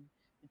when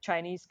the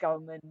Chinese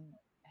government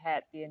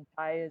had the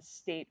entire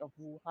state of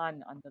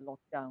Wuhan under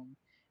lockdown.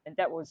 And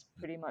that was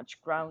pretty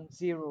much ground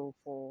zero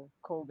for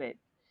COVID.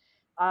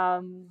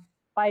 Um,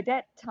 by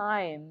that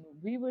time,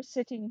 we were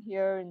sitting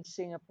here in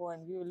Singapore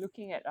and we were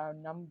looking at our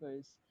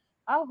numbers.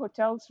 Our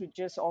hotels were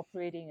just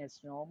operating as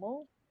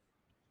normal.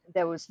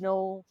 There was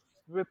no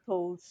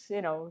ripples.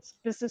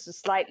 Business is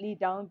slightly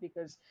down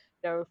because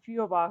there were a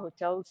few of our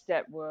hotels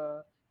that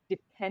were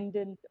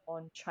dependent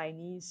on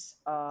Chinese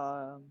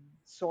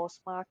source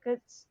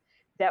markets.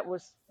 That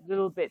was a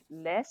little bit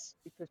less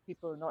because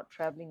people are not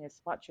traveling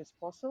as much as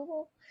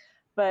possible.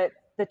 But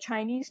the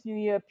Chinese New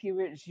Year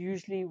period is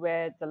usually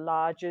where the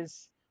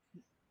largest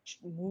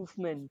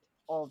movement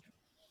of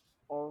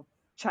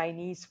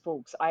Chinese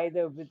folks,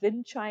 either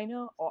within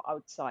China or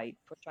outside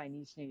for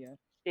Chinese New Year.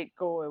 They'd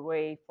go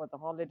away for the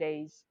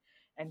holidays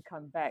and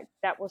come back.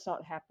 That was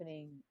not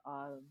happening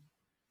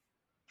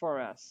for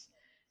us.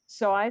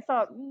 So I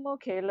thought,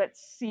 okay,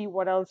 let's see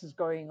what else is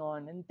going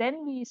on. And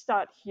then we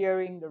start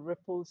hearing the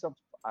ripples of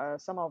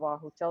some of our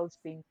hotels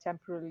being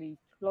temporarily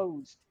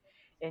closed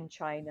in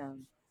China.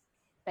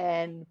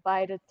 And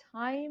by the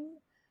time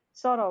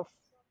sort of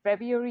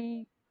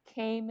February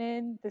came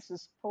in, this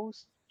is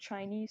post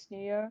Chinese New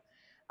Year,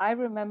 I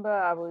remember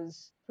I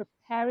was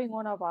preparing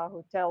one of our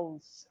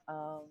hotels,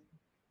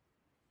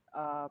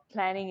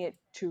 planning it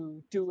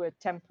to do a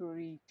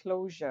temporary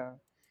closure.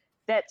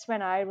 That's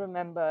when I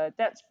remember,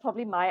 that's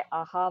probably my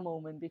aha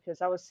moment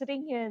because I was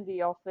sitting here in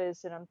the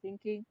office and I'm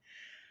thinking,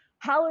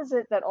 how is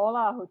it that all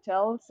our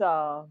hotels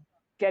are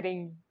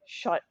getting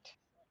shut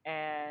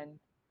and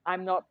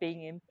I'm not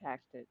being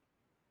impacted?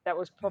 That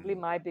was probably Mm,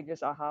 my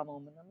biggest aha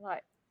moment. I'm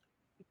like,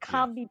 it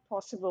yeah. can't be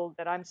possible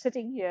that I'm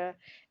sitting here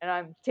and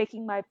I'm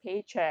taking my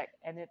paycheck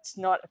and it's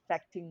not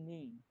affecting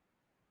me.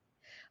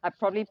 I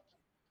probably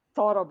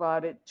thought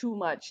about it too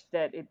much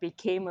that it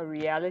became a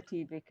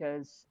reality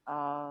because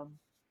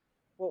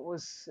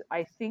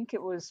I think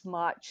it was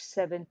March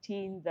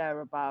 17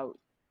 thereabout,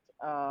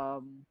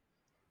 um,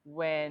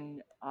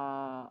 when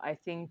I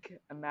think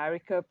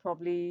America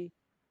probably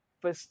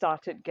first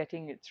started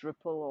getting its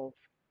ripple of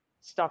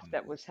stuff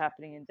that Mm, was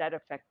happening, and that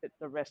affected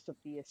the rest of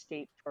the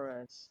estate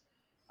for us.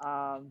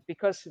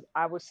 Because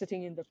I was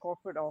sitting in the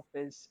corporate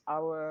office,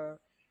 our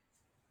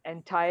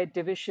entire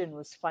division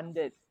was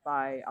funded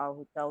by our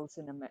hotels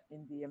in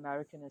the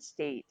American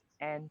estate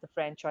and the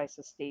franchise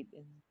estate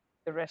in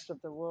the rest of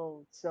the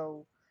world.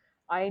 So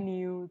I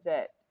knew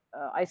that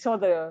I saw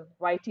the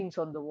writings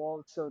on the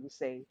wall, so to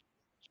say.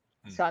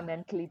 So I mhm,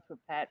 mentally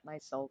prepared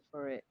myself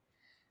for it.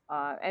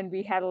 And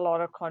we had a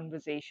lot of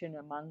conversation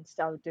amongst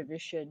our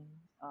division,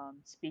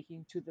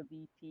 speaking to the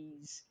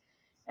VPs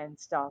and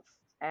stuff.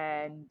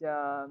 And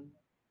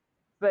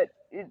but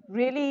it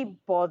really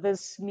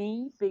bothers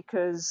me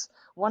because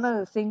one of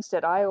the things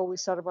that I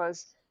always thought about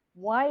is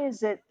why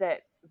is it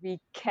that we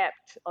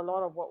kept a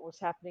lot of what was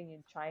happening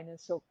in China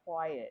so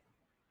quiet?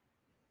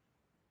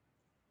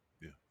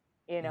 yeah.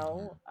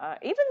 Mhm,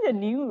 Even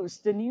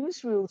the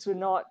newsreels were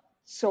not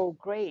so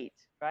great,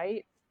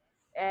 right?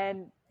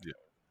 And yeah.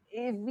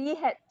 if we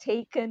had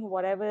taken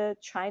whatever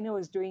China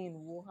was doing in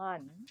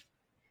Wuhan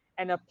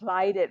and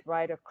applied it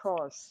right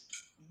across,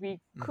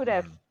 we could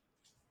have Hmm.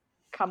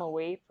 come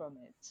away from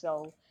it.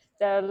 So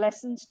there are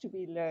lessons to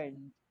be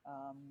learned,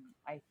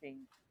 I think,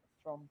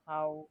 from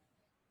how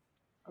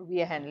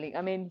we are handling.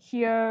 I mean,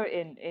 here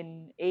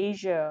in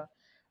Asia,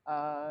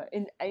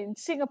 in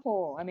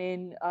Singapore, I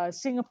mean,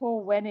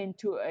 Singapore went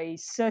into a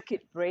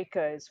circuit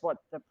breaker, is what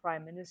the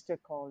Prime Minister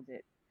called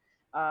it.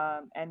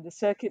 And the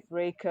circuit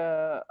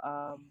breaker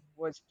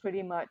was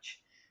pretty much,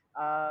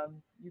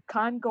 you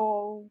can't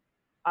go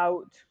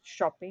out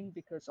shopping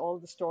because all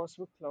the stores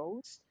were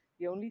closed.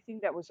 The only thing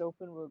that was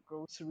open were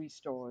grocery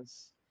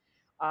stores.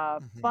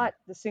 Hmm. But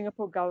the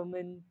Singapore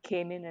government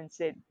came in and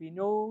said, we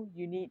know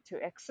you need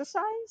to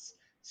exercise,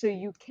 so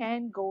you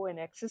can go and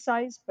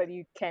exercise, but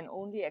you can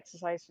only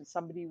exercise with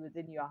somebody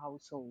within your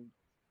household.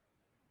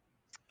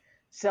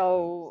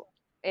 So,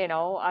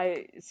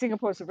 I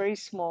Singapore is a very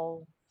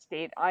small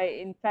state.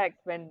 In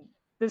fact, when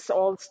this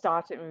all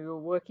started, when we were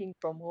working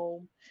from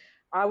home,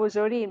 I was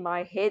already in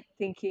my head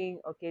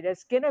thinking, okay,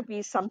 there's gonna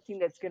be something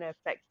that's gonna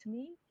affect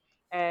me,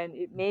 and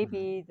it may Mhm.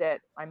 be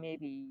that I may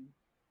be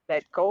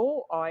let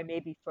go or I may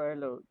be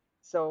furloughed.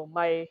 So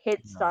my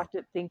head Yeah.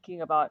 started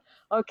thinking about,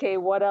 okay,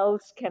 what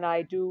else can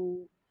I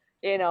do,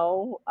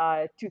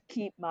 to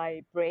keep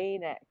my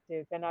brain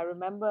active? And I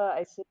remember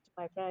I said to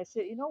my friend, I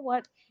said, you know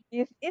what?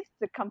 If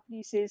the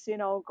company says,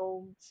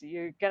 go, so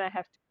you're gonna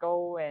have to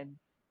go and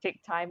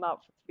take time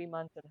out for 3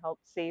 months and help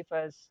save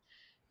us.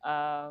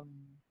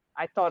 Um,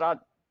 I thought I'd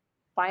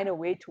find a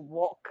way to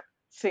walk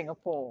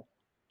Singapore.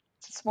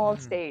 It's a small Mm.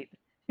 state,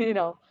 you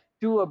know,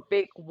 do a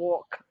big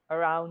walk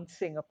around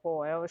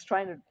Singapore. And I was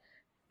trying to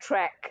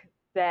track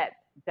that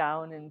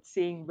down and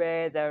seeing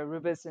where there are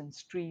rivers and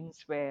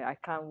streams where I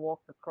can't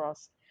walk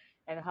across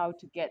and how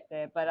to get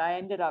there. But I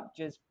ended up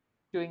just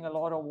doing a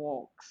lot of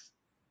walks.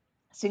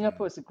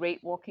 Singapore Mm. is a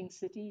great walking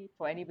city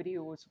for anybody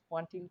who was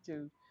wanting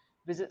to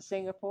visit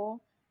Singapore.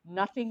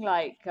 Nothing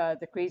like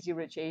the Crazy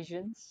Rich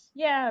Asians.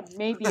 Yeah,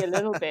 maybe a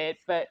little bit,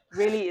 but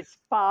really it's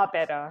far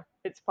better.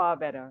 It's far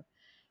better.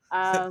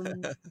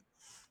 Um,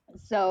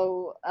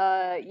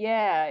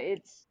 yeah,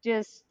 it's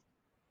just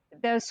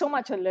there's so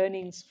much of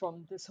learnings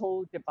from this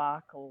whole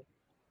debacle.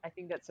 I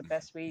think that's the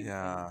best way we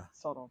can Yeah.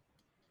 sort of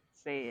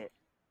say it.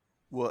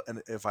 Well,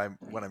 and if I'm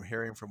what I'm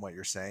hearing from what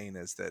you're saying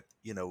is that,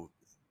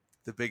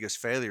 the biggest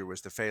failure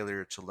was the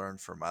failure to learn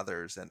from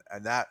others, and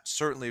that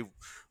certainly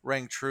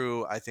rang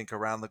true, I think,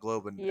 around the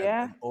globe,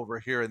 Yeah, and over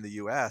here in the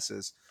US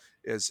is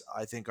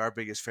I think our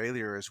biggest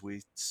failure is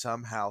we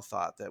somehow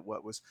thought that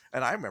what was,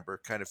 and I remember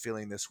kind of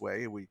feeling this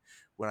way, we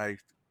when I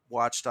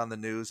watched on the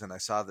news and I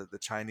saw that the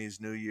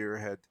Chinese New Year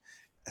had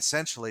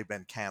essentially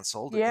been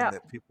canceled in yeah,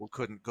 that people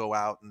couldn't go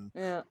out and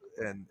yeah,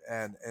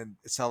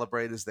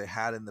 celebrate as they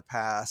had in the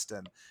past,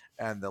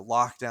 and the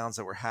lockdowns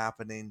that were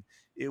happening.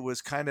 It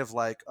was kind of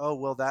like, oh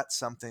well, that's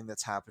something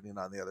that's happening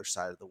on the other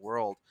side of the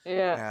world,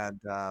 yeah, and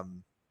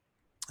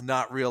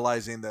not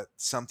realizing that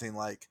something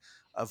like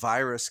a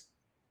virus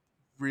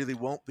really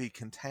won't be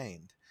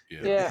contained.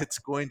 Yeah. yeah, It's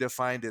going to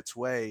find its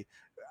way.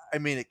 I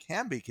mean, it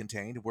can be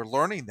contained. We're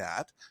learning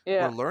that.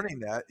 yeah, We're learning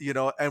that,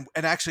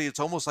 and actually, it's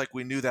almost like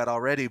we knew that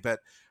already.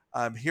 But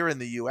here in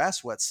the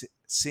U.S., what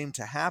seemed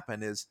to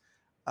happen is,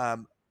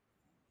 um,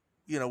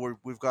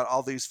 we've got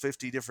all these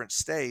 50 different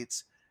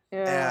states,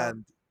 yeah,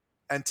 and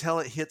until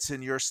it hits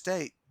in your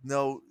state,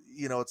 no,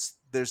 it's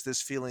there's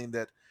this feeling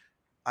that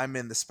I'm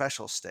in the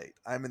special state.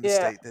 I'm in the yeah,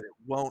 state that it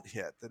won't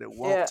hit, that it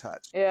won't yeah,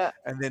 touch. yeah,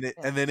 And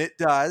then it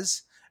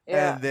does.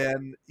 yeah, And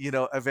then,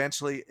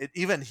 eventually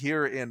even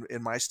here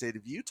in my state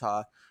of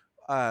Utah,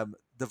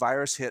 the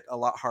virus hit a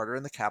lot harder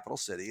in the capital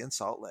city in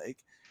Salt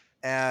Lake.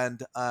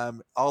 And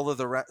all of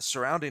the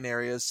surrounding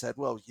areas said,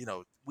 well,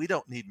 we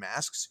don't need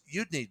masks.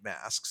 You'd need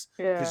masks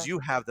because yeah, you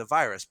have the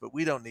virus, but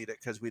we don't need it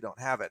because we don't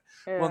have it.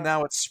 Well, yeah,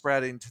 now it's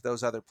spreading to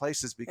those other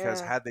places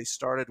because yeah, had they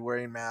started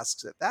wearing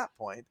masks at that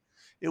point,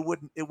 it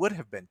would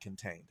have been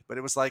contained. But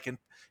it was like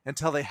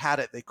until they had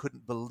it, they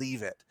couldn't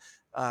believe it,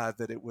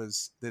 that it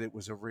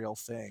was a real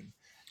thing.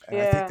 And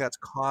I think yeah, that's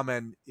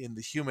common in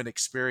the human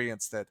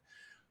experience, that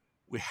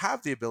we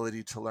have the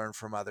ability to learn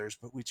from others,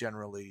 but we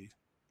generally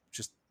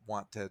just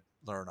want to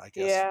learn, I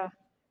guess, yeah. Yeah.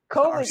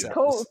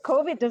 ourselves.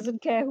 COVID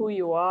doesn't care who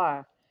you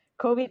are.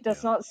 COVID does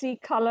Yeah. not see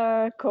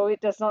color. COVID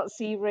does not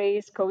see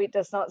race. COVID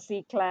does not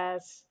see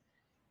class.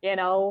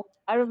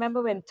 I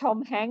remember when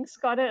Tom Hanks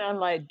got it, I'm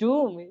like,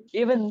 doom,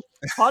 even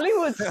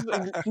Hollywood's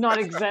not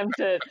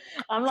exempted.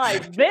 I'm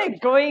like, they're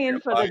going in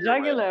Can't for buy the your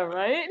way jugular,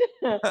 right?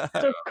 out.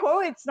 So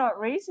COVID's not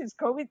racist.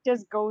 COVID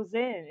just goes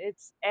in.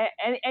 It's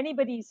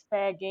anybody's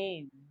fair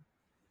game.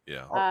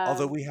 Yeah.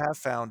 Although Um, we have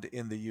found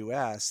in the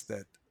U.S.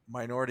 that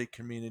minority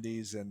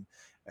communities and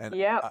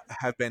yep.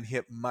 have been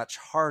hit much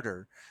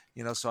harder.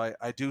 So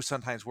I do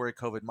sometimes worry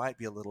COVID might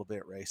be a little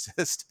bit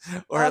racist,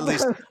 or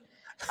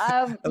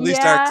Um, at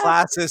least our yeah.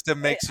 class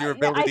system makes your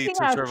Yeah, I ability think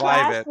to our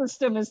survive class it.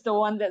 system is the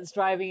one that's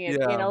driving it.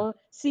 Yeah.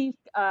 See,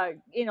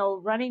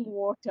 running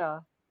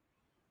water,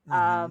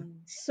 Hmm.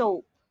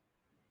 soap.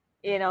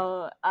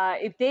 Hmm.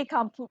 If they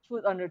can't put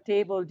food on the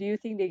table, do you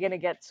think they're gonna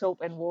get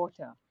soap and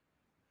water,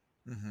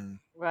 Hmm.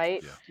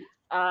 right? Yeah.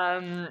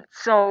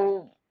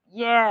 So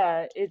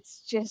yeah,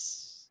 it's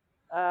just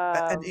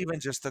And um, even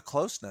just the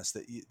closeness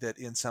that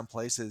in some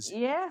places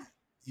yeah,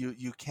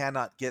 you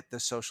cannot get the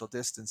social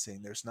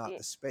distancing. There's not y-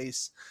 the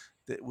space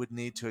that would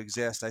need to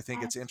exist. I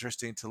think uh, it's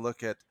interesting to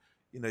look at,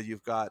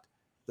 you've got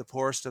the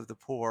poorest of the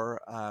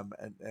poor,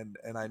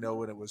 and I know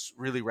when it was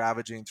really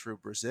ravaging through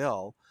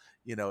Brazil,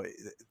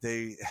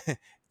 they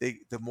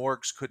the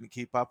morgues couldn't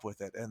keep up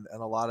with it, and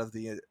a lot of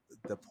the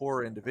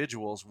poor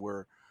individuals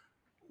were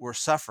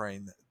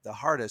suffering the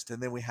hardest.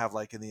 And then we have,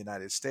 like, in the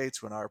United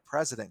States, when our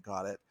president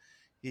got it,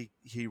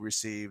 he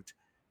received,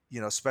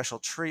 special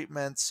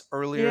treatments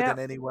earlier yeah, than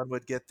anyone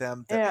would get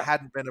them, that yeah,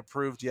 hadn't been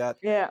approved yet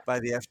yeah, by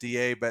the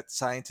FDA, but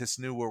scientists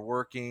knew were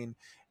working.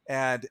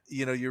 And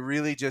you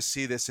really just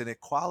see this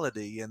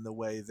inequality in the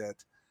way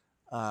that,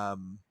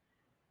 um,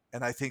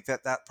 And I think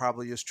that that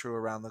probably is true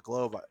around the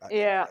globe. Yeah. I'm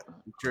Yeah,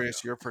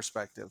 curious your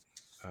perspective.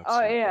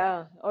 Oh absolutely.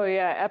 yeah. Oh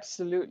yeah.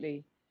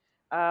 Absolutely.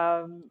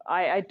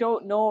 I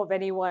don't know of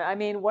anyone. I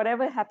mean,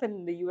 whatever happened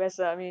in the US,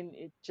 I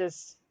mean,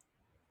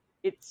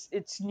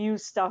 it's new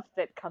stuff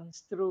that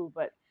comes through,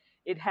 but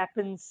it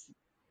happens,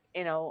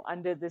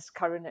 under this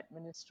current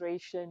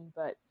administration.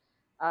 But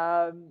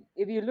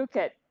if you look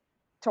at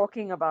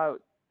talking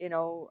about,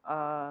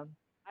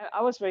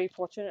 I was very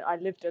fortunate. I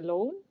lived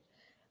alone.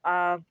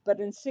 But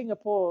in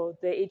Singapore,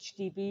 the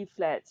HDB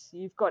flats,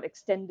 you've got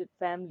extended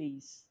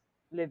families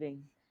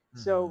living.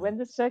 So Hmm. when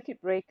the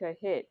circuit breaker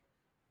hit,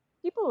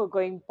 people were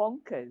going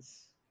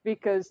bonkers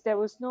because there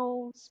was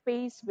no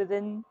space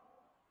within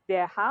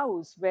their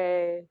house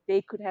where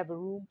they could have a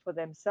room for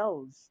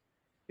themselves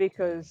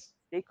Mm. because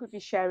they could be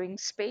sharing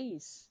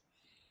space.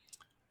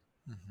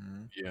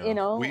 Hmm. You Yeah,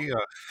 know, we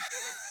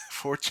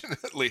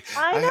fortunately,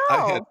 I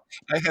I had know.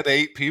 I had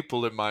 8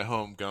 people in my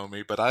home,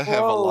 Gomi, but I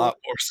have a Whoa. lot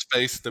more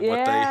space than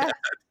what they had.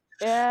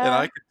 Yeah. And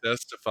I Yeah. can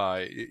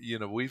testify.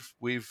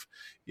 We've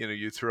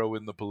you throw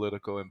in the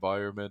political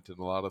environment and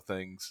a lot of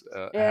things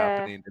Yeah.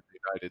 happening in the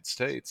United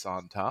States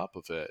on top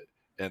of it,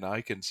 and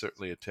I can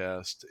certainly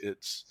attest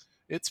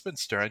it's been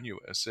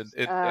strenuous, and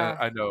Uh,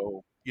 I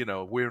know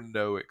we're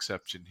no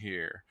exception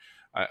here.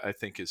 I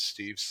think, as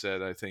Steve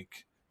said, I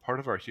think part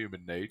of our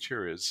human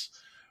nature is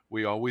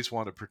we always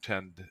want to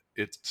pretend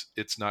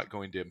it's not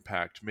going to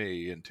impact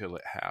me until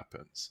it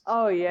happens.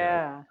 oh You know,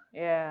 yeah.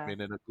 I Yeah.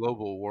 mean, in a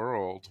global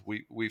world,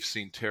 we've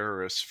seen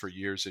terrorists for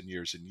years and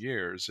years and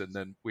years, and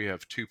then we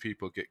have 2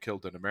 people get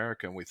killed in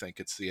America, and we think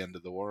it's the end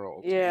of the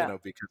world. Yeah.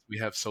 Because we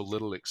have so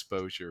little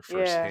exposure Yeah.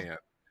 firsthand.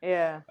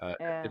 Yeah. Uh,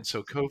 Yeah. and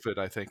so, COVID,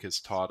 I think, has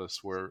taught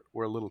us we're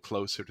a little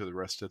closer to the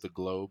rest of the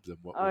globe than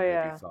what Oh we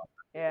maybe yeah. thought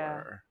we Yeah.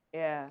 were.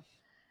 Yeah.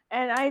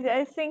 And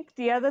I think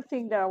the other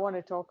thing that I want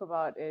to talk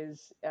about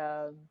is,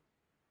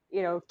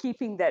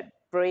 keeping that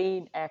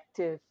brain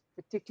active,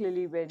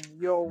 particularly when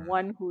you're Hmm.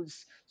 one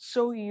who's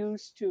so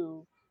used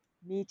to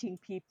meeting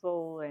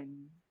people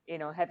and,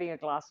 having a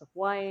glass of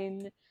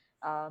wine.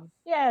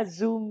 Yeah,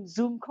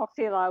 Zoom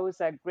cocktail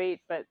hours are great,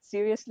 but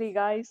seriously,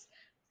 guys,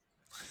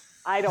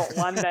 I don't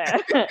want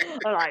that.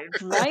 I'm like,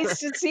 it's nice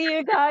to see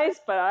you guys,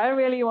 but I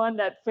really want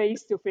that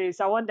face to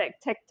face. I want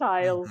that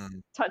tactile Hmm.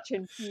 touch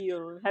and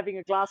feel, having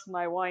a glass of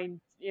my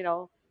wine,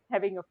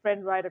 having a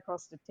friend right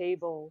across the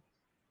table.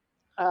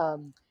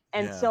 Um,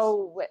 and Yes.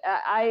 so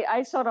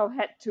I sort of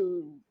had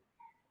to,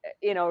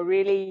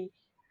 really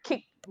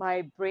kick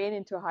my brain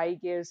into high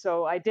gear.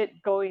 So I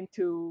did go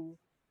into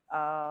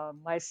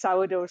my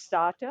sourdough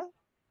starter,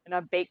 and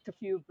I baked a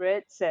few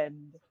breads,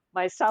 and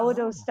my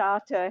sourdough Oh.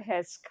 starter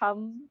has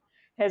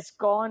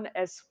gone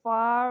as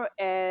far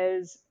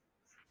as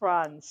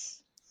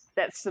France.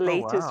 That's the Oh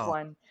latest wow.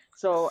 one.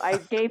 So I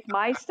gave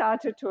my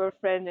starter to a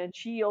friend, and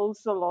she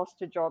also lost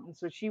her job, and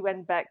so she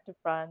went back to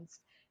France,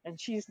 and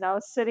she's now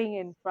sitting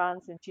in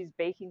France, and she's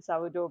baking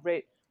sourdough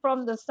bread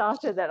from the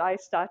starter that I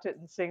started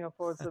in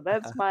Singapore. So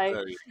that's my,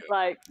 There you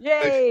like,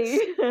 go. yay.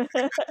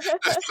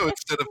 So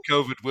instead of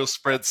COVID, we'll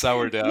spread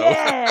sourdough.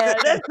 Yeah,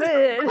 that's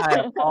I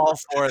am it. all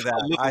for A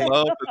that. little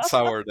love and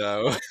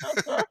sourdough.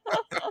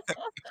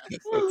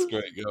 That's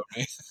great,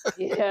 Gomi.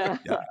 Yeah.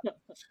 Yeah.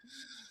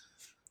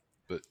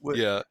 But What,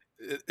 yeah,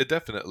 it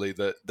definitely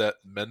that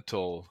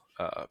mental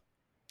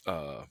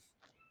uh,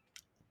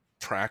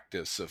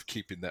 practice of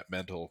keeping that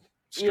mental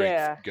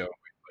strength Yeah. going,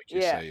 like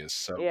you Yeah, say, is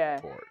so yeah,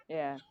 important.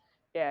 yeah,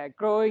 yeah.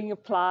 Growing a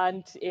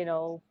plant,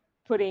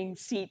 putting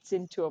seeds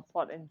into a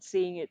pot and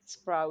seeing it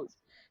sprout.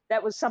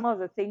 That was some of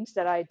the things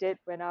that I did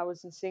when I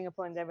was in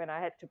Singapore, and then when I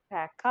had to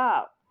pack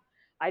up,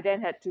 I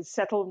then had to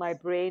settle my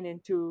brain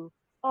into,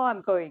 oh,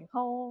 I'm going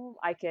home.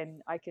 I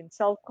can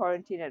self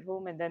quarantine at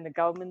home, and then the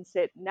government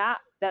said, nah,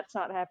 that's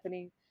not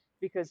happening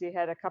because they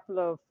had a couple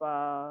of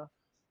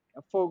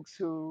folks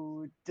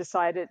who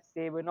decided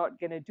they were not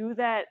going to do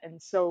that.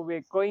 And so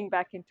we're going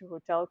back into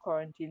hotel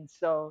quarantine.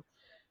 So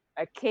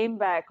I came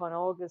back on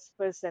August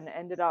 1st and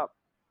ended up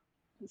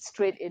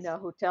straight in a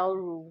hotel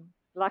room.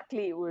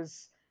 Luckily, it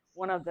was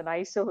one of the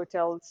nicer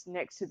hotels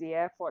next to the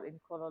airport in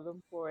Kuala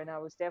Lumpur, and I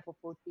was there for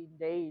 14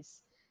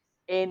 days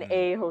in mm.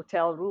 a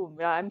hotel room.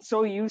 Yeah, I'm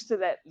so used to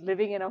that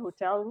living in a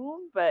hotel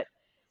room, but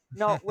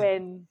not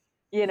when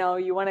you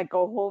want to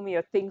go home,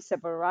 your things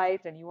have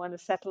arrived, and you want to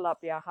settle up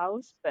your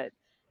house. But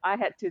I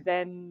had to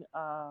then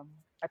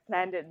I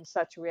planned it in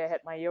such a way. I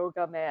had my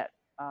yoga mat,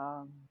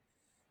 um,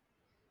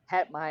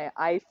 had my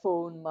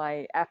iPhone,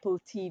 my Apple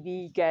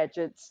TV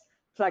gadgets,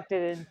 plugged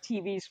it in.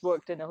 TVs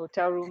worked in a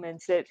hotel room,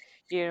 and said,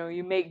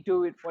 you make do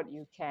with what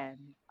you can.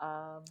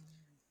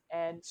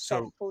 And spent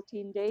So,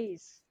 14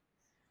 days.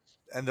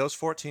 and those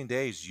 14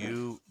 days,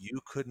 you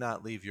could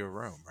not leave your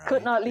room,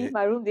 Could right? not leave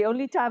my room. The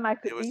only time I It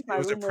could was leave it my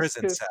was a room was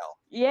prison to, cell.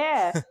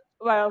 yeah,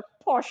 well,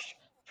 posh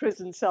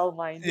prison cell,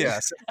 mind you.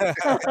 Yes.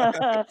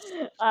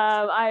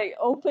 I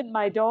opened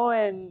my door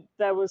and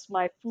there was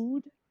my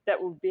food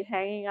that would be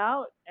hanging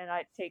out, and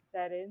I'd take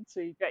that in.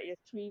 So you got your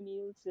 3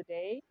 meals a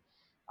day.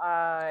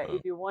 Wow.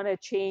 If you want to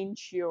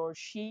change your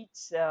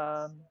sheets,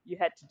 you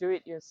had to do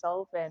it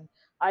yourself. And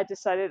I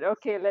decided,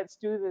 okay, let's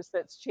do this.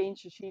 Let's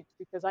change the sheets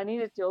because I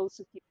needed to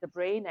also keep the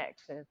brain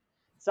active.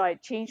 So I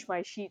changed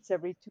my sheets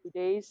every 2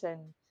 days.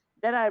 And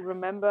then I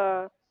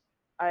remember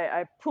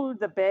I pulled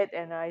the bed,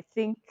 and I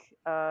think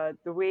the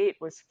way it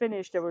was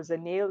finished, there was a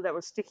nail that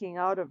was sticking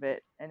out of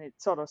it, and it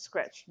sort of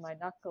scratched my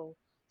knuckle.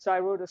 So I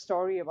wrote a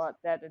story about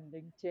that in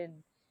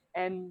LinkedIn,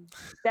 and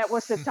that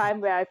was the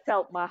time where I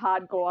felt my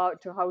heart go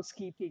out to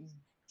housekeeping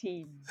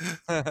team.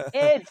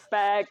 It's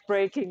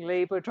back-breaking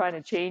labor trying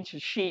to change a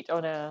sheet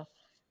on a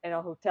in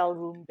a hotel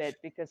room bed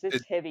because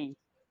it's And, heavy.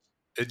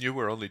 and you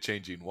were only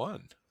changing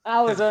one.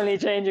 I was only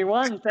changing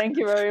one. Thank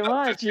you very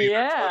much. That's even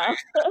Yeah.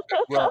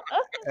 Well,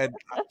 and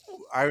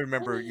I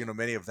remember,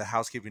 many of the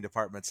housekeeping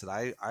departments that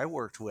I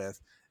worked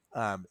with,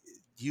 um,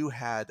 you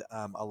had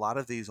a lot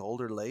of these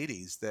older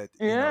ladies that,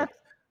 Yeah.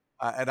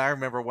 and I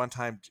remember one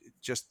time,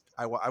 just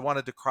I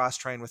wanted to cross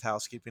train with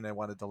housekeeping. I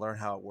wanted to learn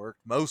how it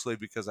worked, mostly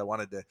because I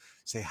wanted to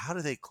say, how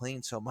do they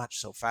clean so much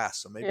so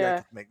fast? So maybe I Yeah.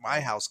 could make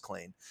my house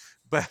clean.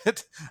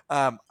 But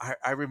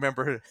I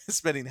remember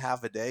spending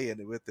half a day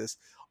with this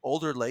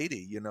older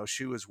lady.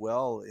 She was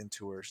well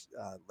into her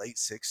late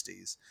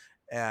 60s,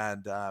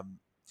 and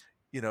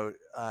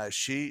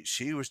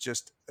she was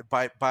just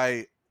by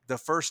the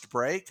first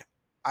break.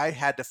 I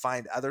had to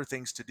find other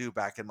things to do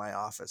back in my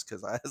office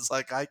because I was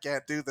like, I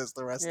can't do this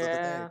the rest of the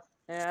day. Yeah.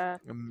 Yeah.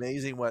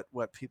 Amazing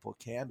what people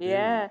can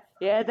do. Yeah,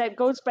 yeah, that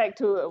goes back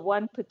to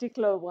one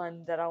particular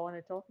one that I want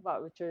to talk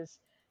about, which is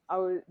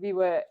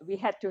we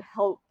had to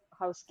help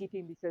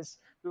housekeeping because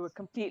we were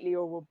completely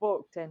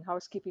overbooked and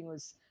housekeeping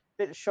was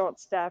a bit short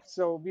staffed,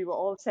 so we were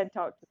all sent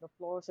out to the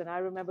floors. And I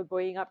remember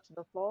going up to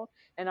the floor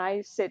and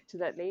I said to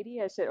that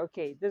lady, I said,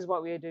 "Okay, this is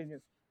what we're doing.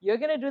 You're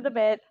gonna do the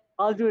bed,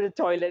 I'll do the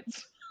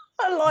toilets."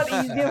 A lot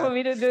easier for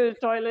me to do the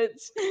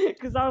toilets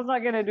because I was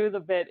not gonna do the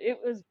bed. It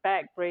was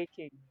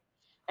back-breaking.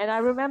 And I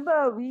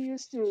remember we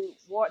used to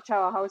watch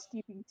our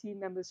housekeeping team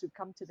members who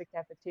come to the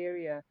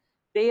cafeteria.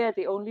 They are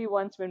the only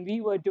ones when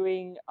we were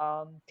doing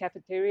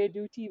cafeteria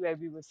duty where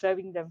we were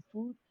serving them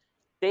food.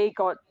 They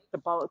got the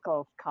bulk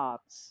of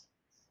carbs,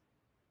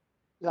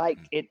 like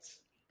Mm, it's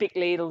big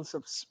ladles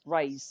of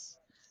rice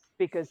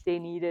because they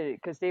needed it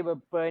because they were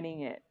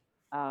burning it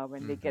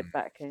when they mhm. get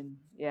back in.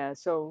 Yeah,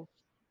 so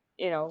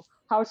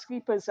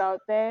housekeepers out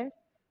there,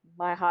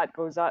 my heart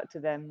goes out to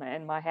them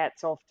and my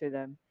hat's off to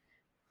them.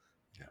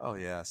 Yeah. Oh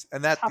yes,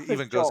 and that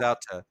even Toughest goes job. out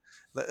to.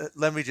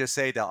 Let me just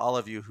say to all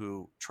of you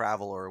who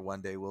travel or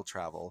one day will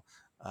travel.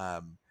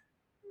 Um,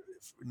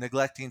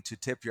 Neglecting to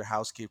tip your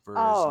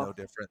housekeeper is Oh, no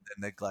different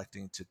than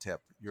neglecting to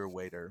tip your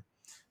waiter.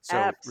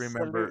 So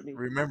remember,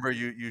 absolutely.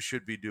 you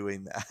should be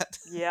doing that.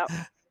 Yep,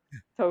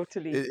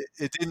 totally.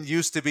 It didn't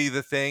used to be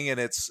the thing, and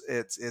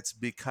it's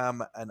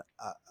become an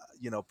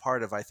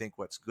part of, I think,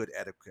 what's good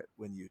etiquette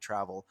when you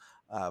travel,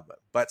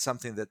 but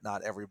something that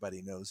not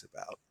everybody knows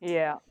about.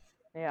 Yeah,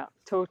 yeah,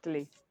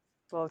 totally.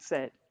 Well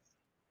said.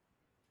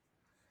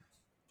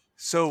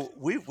 So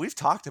we've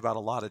talked about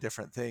a lot of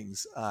different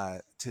things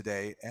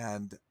today,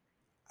 and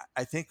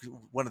I think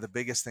one of the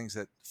biggest things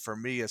that for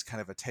me is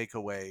kind of a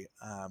takeaway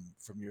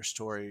from your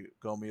story,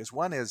 Gomi, is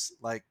one is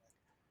like,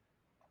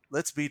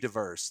 let's be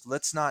diverse.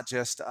 Let's not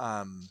just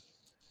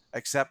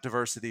accept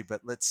diversity,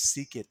 but let's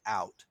seek it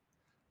out.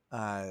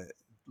 Uh,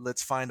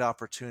 let's find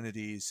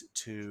opportunities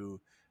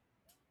to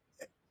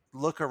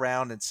look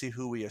around and see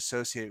who we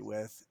associate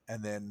with,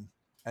 and then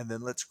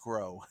let's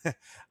grow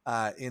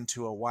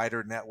into a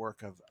wider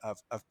network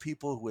of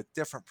people with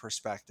different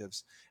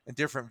perspectives and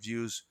different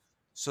views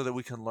so that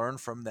we can learn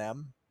from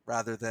them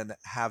rather than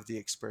have the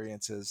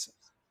experiences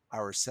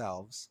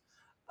ourselves.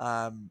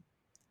 Um,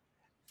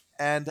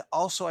 and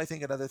also, I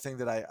think another thing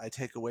that I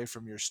take away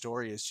from your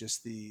story is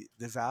just the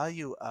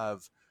value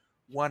of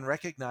one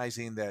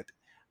recognizing that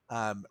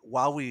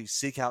while we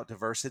seek out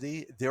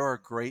diversity, there are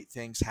great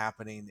things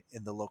happening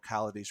in the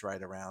localities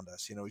right around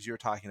us. As you were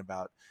talking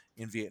about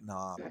in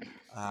Vietnam,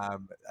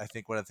 I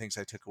think one of the things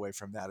I took away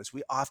from that is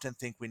we often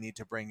think we need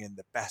to bring in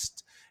the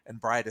best and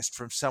brightest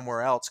from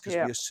somewhere else because Yeah,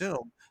 we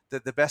assume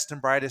that the best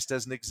and brightest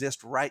doesn't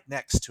exist right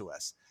next to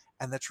us.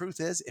 And the truth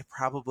is, it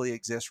probably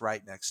exists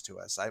right next to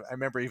us. I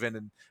remember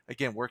even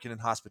again working in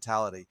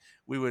hospitality,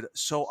 we would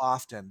so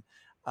often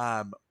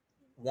um,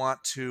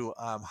 want to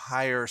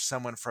hire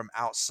someone from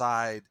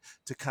outside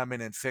to come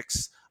in and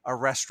fix a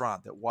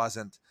restaurant that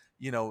wasn't,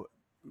 you know,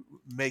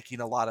 making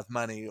a lot of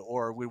money,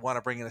 or we want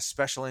to bring in a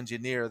special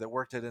engineer that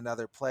worked at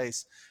another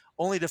place,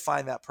 only to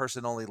find that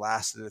person only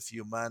lasted a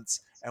few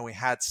months, and we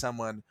had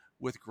someone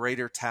with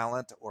greater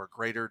talent or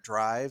greater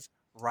drive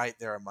right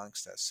there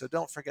amongst us. So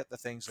don't forget the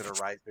things that are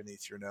right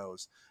beneath your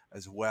nose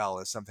as well,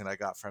 as something I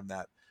got from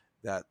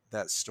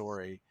that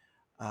story.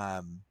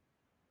 Um,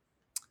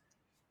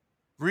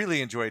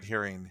 really enjoyed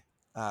hearing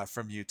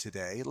from you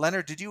today,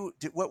 Leonard.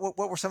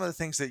 What were some of the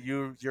things that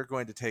you're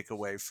going to take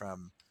away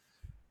from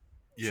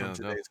Yeah, no,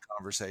 today's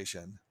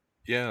conversation?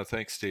 yeah,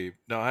 thanks, Steve.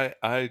 No,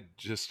 I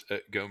just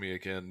go me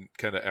again,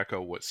 kind of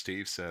echo what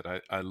Steve said.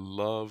 I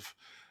love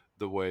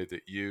the way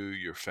that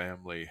your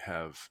family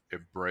have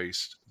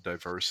embraced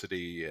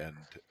diversity, and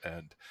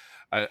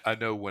I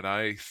know when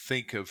I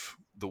think of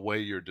the way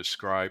you're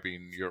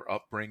describing your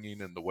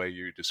upbringing and the way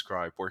you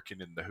describe working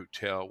in the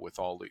hotel with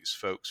all these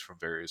folks from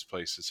various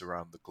places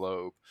around the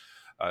globe,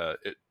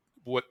 it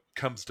what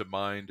comes to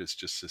mind is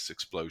just this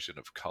explosion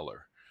of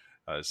color.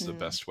 Is the Mm.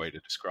 best way to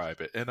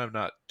describe it. And I'm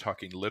not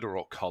talking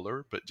literal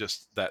color, but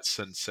just that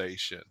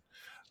sensation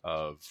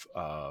of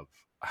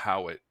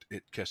how it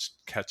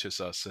catches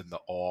us in the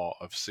awe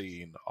of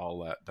seeing all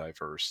that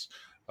diverse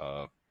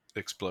uh,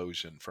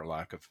 explosion, for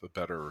lack of a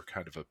better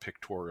kind of a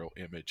pictorial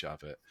image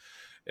of it.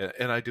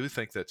 And I do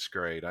think that's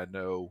great. I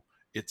know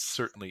it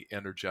certainly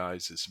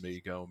energizes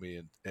me,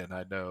 Gomi, and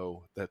I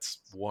know that's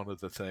one of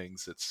the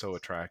things that's so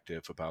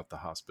attractive about the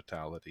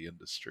hospitality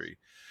industry.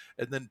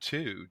 And then,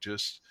 too,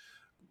 just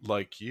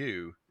like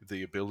you,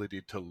 the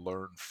ability to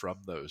learn from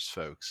those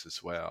folks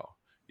as well.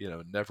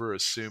 Never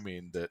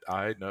assuming that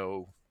I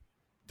know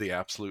the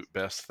absolute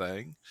best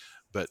thing,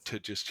 but to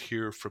just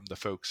hear from the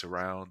folks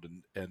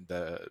around and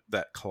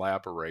that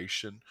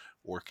collaboration,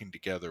 working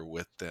together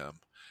with them,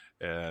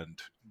 and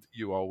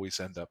you always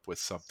end up with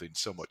something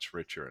so much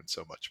richer and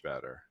so much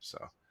better. So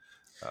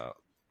uh,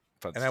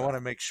 fun And I want stuff.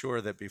 to make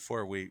sure that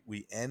before we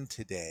end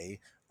today,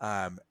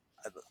 um,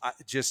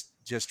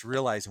 just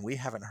realizing we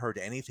haven't heard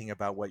anything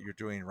about what you're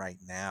doing right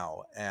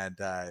now, and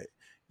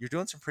you're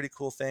doing some pretty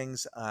cool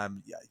things.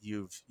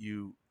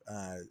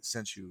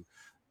 Since you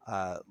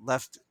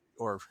left,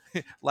 or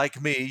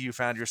like me, you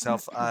found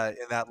yourself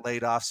in that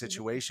laid off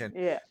situation,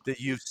 Yeah. that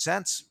you've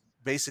since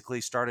basically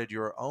started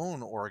your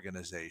own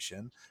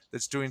organization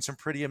that's doing some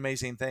pretty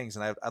amazing things.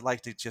 And I'd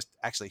like to just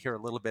actually hear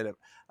a little bit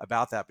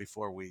about that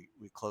before we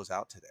close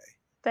out today.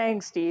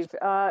 Thanks, Steve.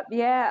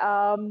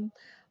 Yeah.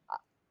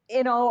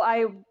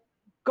 I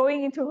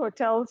going into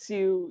hotels,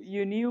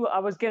 you knew I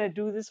was gonna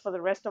do this for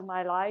the rest of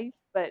my life,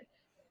 but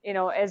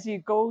as you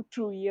go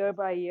through year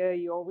by year,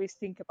 you always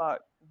think about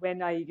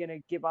when are you gonna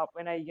give up,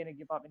 when are you gonna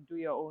give up and do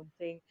your own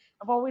thing.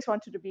 I've always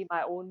wanted to be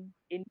my own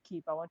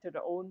innkeep. I wanted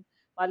to own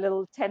my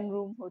little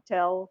 10-room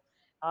hotel,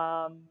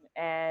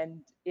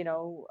 and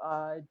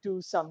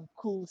do some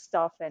cool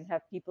stuff and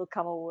have people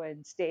come over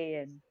and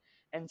stay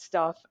and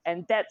stuff.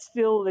 And that's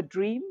still the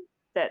dream.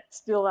 That's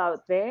still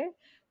out there,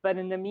 but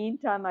in the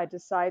meantime, I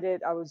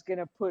decided I was going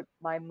to put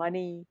my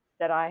money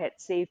that I had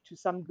saved to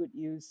some good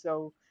use.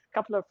 So a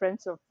couple of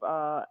friends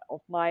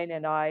of mine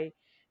and I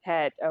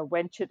had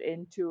ventured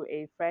into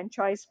a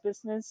franchise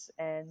business,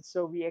 and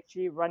so we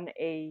actually run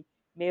a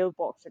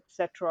mailbox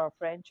etc.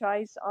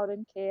 franchise out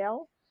in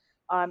KL,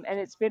 and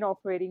it's been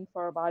operating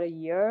for about a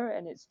year,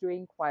 and it's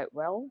doing quite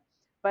well.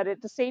 But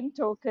at the same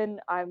token,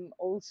 I'm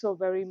also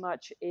very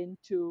much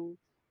into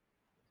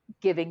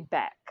giving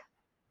back.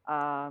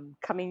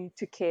 Coming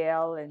to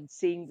KL and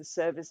seeing the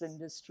service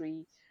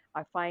industry,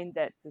 I find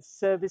that the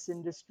service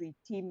industry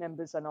team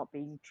members are not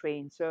being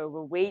trained. So if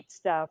a wait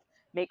staff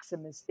makes a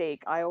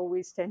mistake, I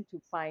always tend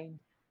to find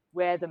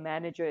where the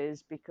manager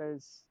is,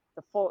 because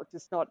the fault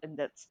is not in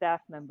that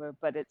staff member,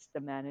 but it's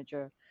the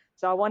manager.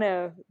 So I want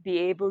to be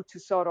able to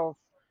sort of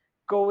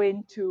go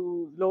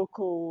into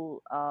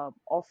local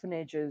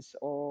orphanages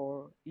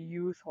or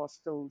youth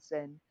hostels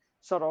and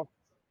sort of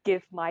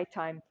give my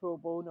time pro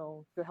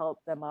bono to help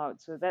them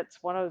out. So that's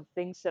one of the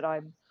things that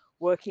I'm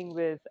working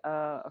with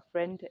a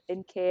friend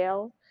in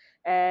KL.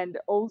 And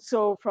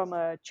also from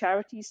a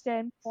charity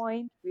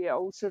standpoint, we are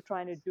also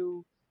trying to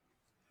do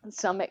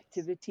some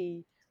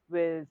activity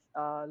with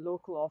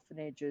local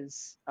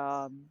orphanages,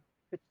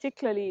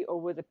 particularly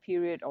over the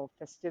period of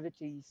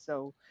festivities.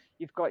 So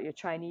you've got your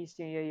Chinese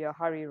New Year, your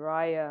Hari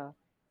Raya,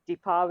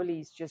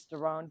 Deepavali is just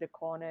around the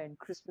corner, and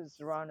Christmas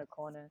is around the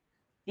corner.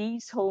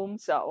 These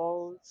homes are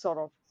all sort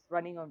of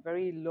running on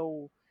very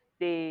low.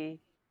 They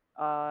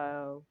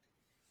uh,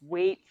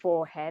 wait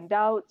for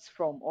handouts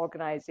from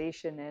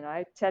organization, and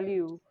I tell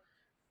you,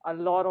 a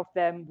lot of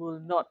them will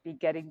not be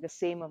getting the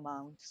same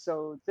amount.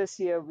 So this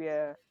year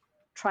we're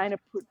trying to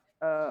put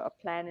a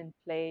plan in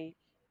play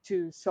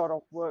to sort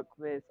of work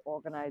with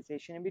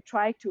organization, and we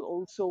try to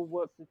also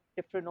work with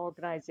different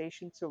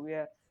organizations. So we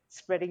are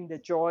spreading the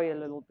joy a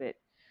little bit,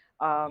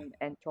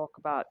 and talk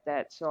about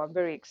that. So I'm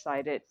very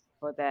excited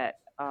for that.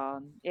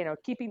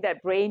 Keeping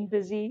that brain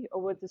busy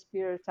over this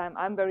period of time.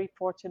 I'm very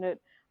fortunate.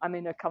 I'm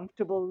in a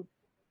comfortable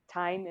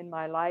time in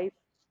my life,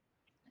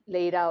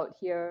 laid out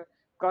here,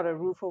 got a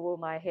roof over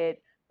my head,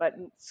 but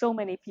so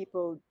many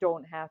people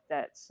don't have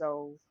that.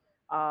 So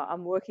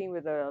I'm working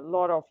with a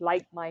lot of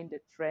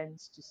like-minded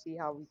friends to see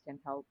how we can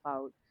help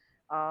out.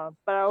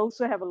 But I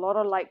also have a lot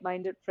of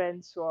like-minded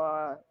friends who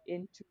are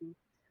into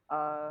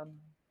um,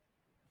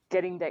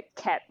 getting that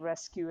cat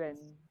rescue and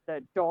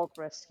the dog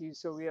rescue.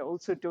 So we are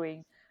also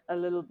doing a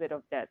little bit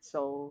of that.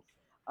 So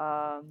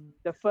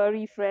the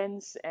furry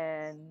friends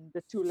and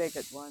the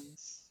two-legged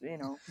ones,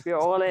 we're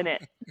all in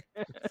it.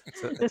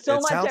 So There's so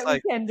it much sounds that we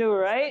like can do,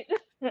 right?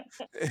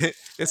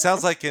 it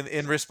sounds like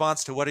in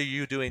response to what are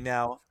you doing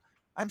now?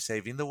 I'm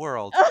saving the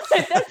world.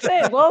 That's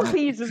it. World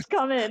peace is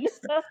coming.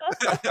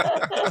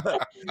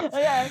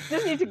 Yeah,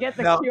 just need to get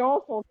the Now,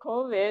 cure for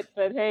COVID,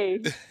 but hey.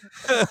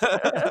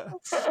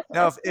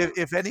 now,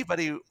 if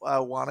anybody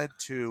wanted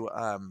to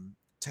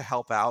to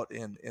help out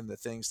in the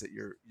things that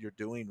you're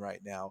doing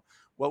right now,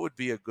 what would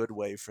be a good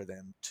way for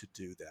them to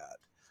do that?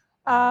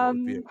 What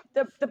would be a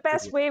The good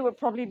best way? way would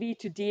probably be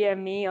to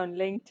DM me on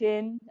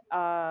LinkedIn,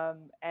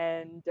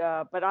 and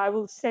but I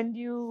will send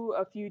you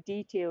a few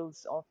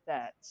details of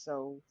that,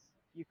 so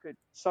you could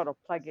sort of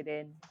plug it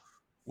in.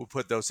 We'll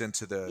put those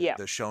into Yeah,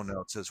 the show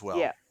notes as yeah,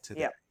 well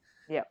today. yeah,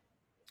 yeah.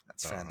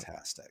 That's Uh,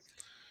 fantastic.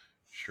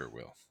 sure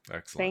will.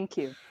 Excellent. Thank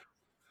you.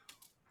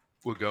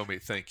 Well,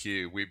 Gomi, thank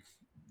you. We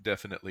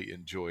definitely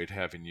enjoyed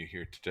having you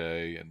here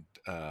today and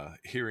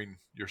hearing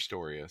your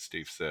story. As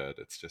Steve said,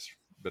 it's just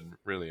been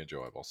really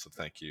enjoyable. So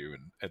thank you,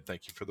 and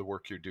thank you for the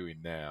work you're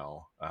doing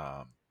now.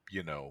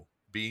 You know,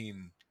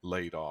 being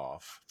laid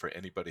off for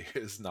anybody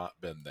who has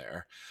not been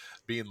there,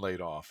 being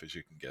laid off, as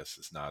you can guess,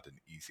 is not an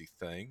easy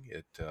thing.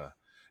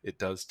 It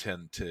does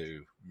tend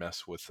to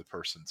mess with the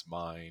person's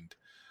mind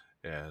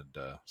and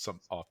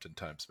some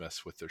oftentimes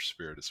mess with their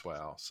spirit as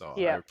well. So I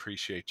Yeah.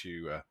 appreciate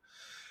you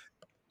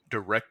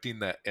directing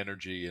that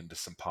energy into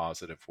some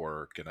positive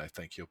work, and I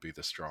think you'll be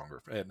the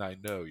stronger, and I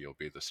know you'll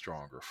be the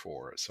stronger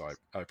for it. So I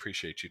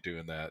appreciate you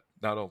doing that,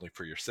 not only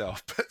for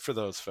yourself but for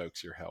those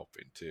folks you're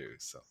helping too.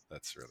 So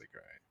that's really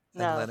great.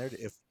 And No, Leonard,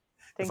 if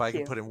I thank can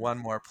you. put in one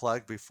more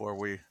plug before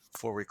we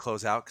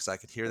close out, because I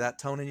could hear that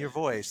tone in your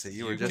voice that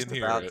you were You can just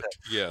hear about it. to,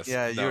 Yes.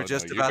 yeah, you were No, no,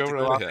 just you about go to right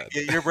go off ahead. and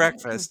get your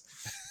breakfast.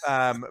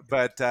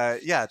 But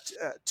yeah,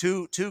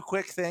 two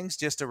quick things.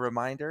 Just a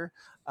reminder.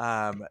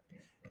 Um,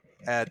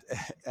 at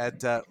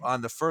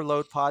on the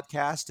Furloughed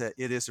podcast,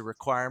 it is a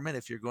requirement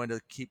if you're going to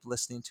keep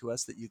listening to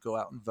us that you go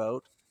out and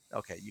vote.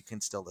 Okay, you can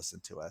still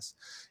listen to us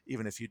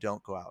even if you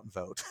don't go out and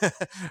vote.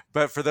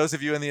 But for those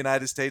of you in the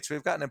United States,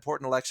 we've got an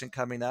important election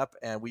coming up,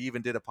 and we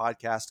even did a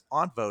podcast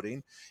on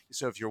voting.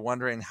 So if you're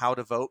wondering how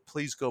to vote,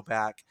 please go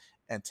back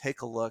and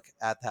take a look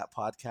at that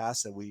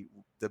podcast. And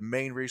the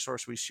main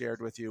resource we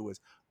shared with you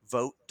was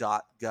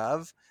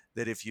vote.gov,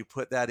 that if you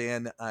put that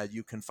in,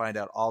 you can find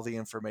out all the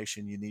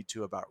information you need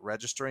to about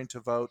registering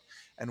to vote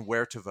and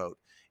where to vote.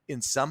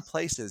 In some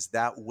places,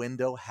 that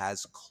window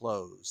has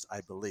closed,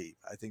 I believe.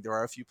 I think there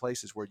are a few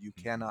places where you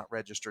cannot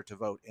register to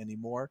vote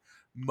anymore.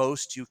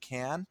 Most you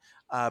can,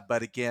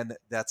 but again,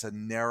 that's a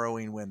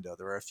narrowing window.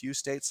 There are a few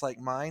states like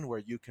mine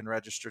where you can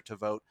register to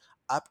vote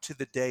up to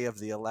the day of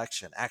the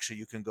election. Actually,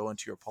 you can go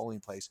into your polling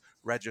place,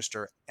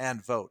 register,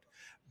 and vote.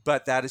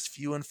 But that is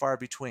few and far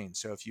between.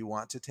 So if you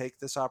want to take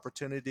this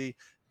opportunity,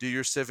 do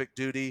your civic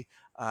duty,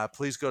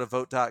 please go to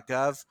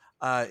vote.gov.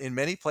 In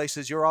many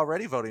places, you're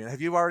already voting.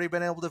 Have you already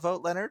been able to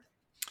vote, Leonard?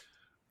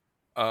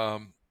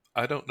 Um,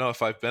 I don't know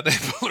if I've been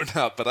able or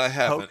not, but I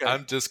haven't. Okay.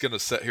 I'm just going to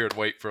sit here and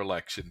wait for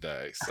election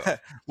day. So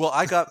Well,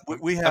 I'm going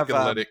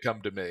to let it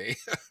come to me.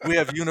 we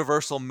have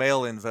universal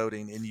mail-in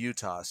voting in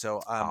Utah. So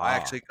I Ah,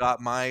 actually got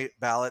my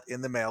ballot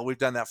in the mail. We've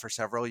done that for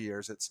several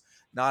years. It's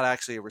not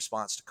actually a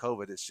response to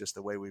COVID. It's just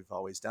the way we've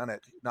always done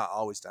it. Not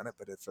always done it,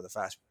 but for the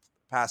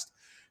past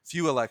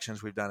few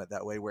elections, we've done it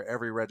that way, where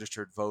every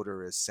registered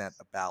voter is sent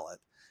a ballot,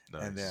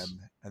 and nice.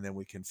 then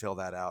we can fill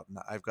that out. And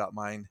I've got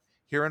mine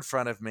here in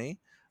front of me.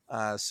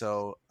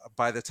 So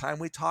by the time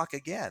we talk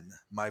again,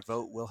 my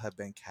vote will have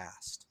been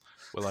cast.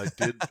 Well,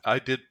 I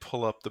did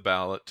pull up the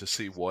ballot to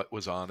see what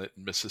was on it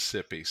in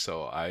Mississippi,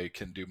 so I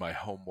can do my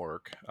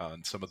homework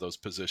on some of those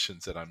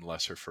positions that I'm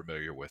lesser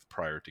familiar with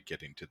prior to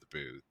getting to the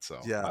booth. So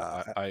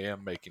Yeah, I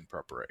am making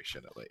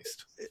preparation at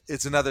least.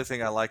 it's another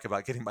thing I like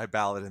about getting my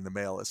ballot in the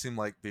mail. It seemed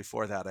like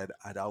before that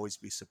I'd always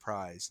be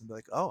surprised and be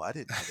like, "Oh, I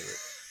didn't know there was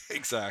this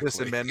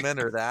Exactly. amendment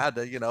or that."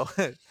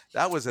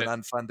 That was an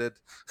And, unfunded.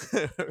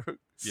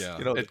 yeah,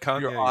 and Your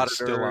Kanye is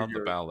still auditor, on the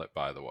your ballot,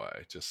 by the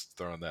way. Just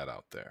throwing that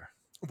out there.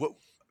 what?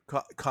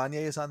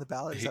 Kanye is on the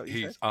ballot. Is that what you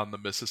said? He's on the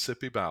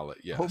Mississippi ballot.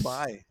 Oh Yes,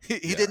 my, he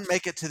didn't yes.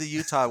 make it to the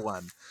Utah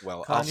one.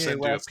 Well, I'll Kanye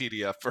send you a West.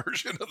 PDF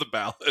version of the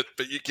ballot,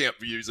 but you can't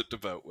use it to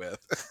vote with.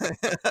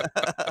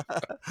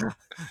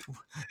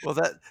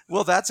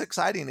 That's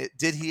exciting.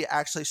 Did he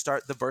actually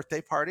start the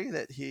birthday party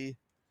that he?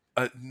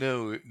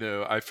 No,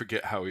 no, I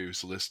forget how he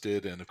was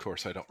listed, and of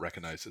course, I don't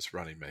recognize his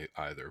running mate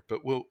either.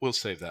 But we'll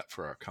save that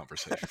for our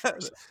conversation for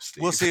ourselves,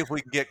 We'll Steve. see if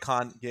we can get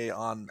Kanye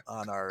on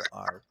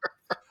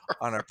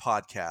our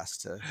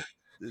podcast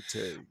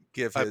to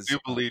give I his do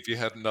believe you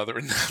had another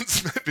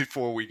announcement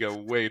before we go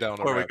way down a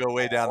before we rabbit go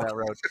way down hole. that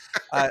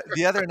road.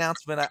 The other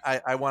announcement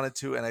I wanted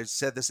to, and I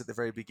said this at the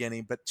very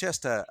beginning, but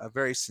just a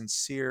very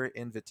sincere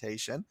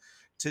invitation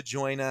to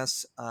join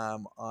us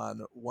on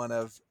one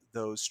of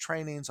those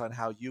trainings on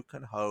how you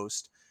can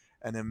host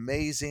an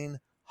amazing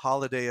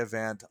holiday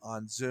event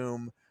on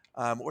Zoom,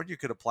 or you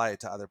could apply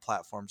it to other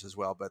platforms as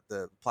well. But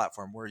the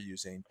platform we're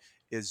using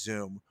is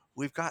Zoom.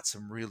 We've got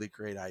some really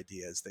great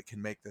ideas that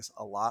can make this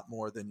a lot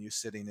more than you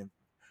sitting in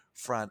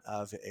front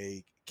of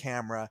a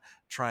camera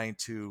trying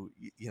to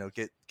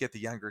get the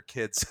younger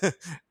kids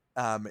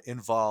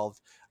involved.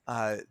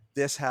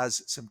 This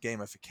has some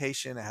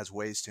gamification. It has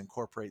ways to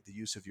incorporate the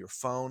use of your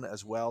phone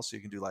as well, so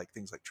you can do like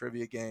things like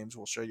trivia games.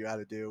 We'll show you how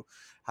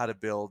to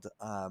build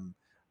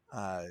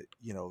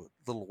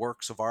little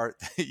works of art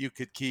that you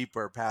could keep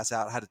or pass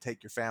out, how to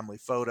take your family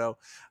photo.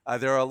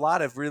 There are a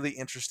lot of really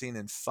interesting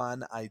and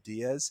fun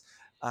ideas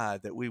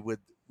that we would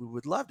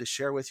love to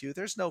share with you.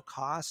 There's no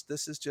cost.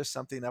 This is just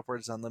something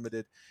Upwards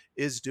Unlimited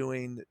is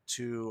doing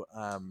to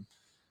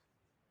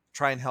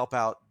try and help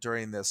out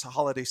during this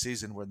holiday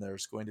season when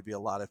there's going to be a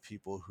lot of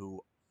people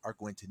who are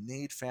going to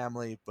need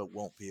family but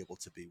won't be able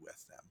to be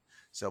with them.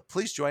 So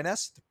please join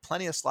us.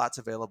 Plenty of slots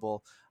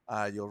available.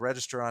 You'll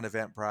register on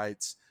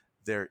Eventbrite.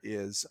 There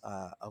is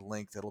a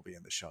link that'll be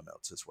in the show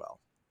notes as well.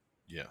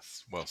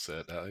 Yes, well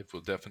said. I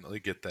will definitely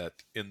get that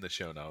in the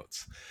show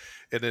notes.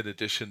 And in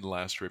addition,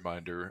 last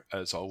reminder,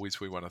 as always,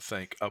 we want to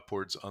thank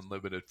Upwards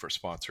Unlimited for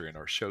sponsoring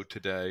our show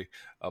today.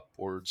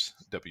 Upwards,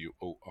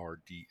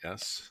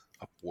 WORDS,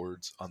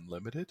 Upwards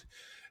Unlimited.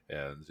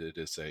 And it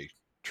is a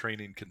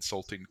training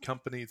consulting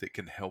company that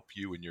can help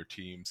you and your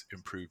teams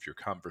improve your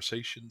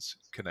conversations,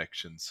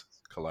 connections,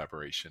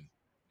 collaboration,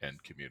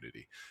 and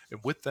community. And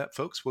with that,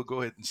 folks, we'll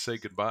go ahead and say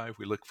goodbye.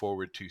 We look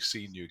forward to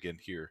seeing you again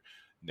here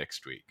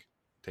next week.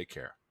 Take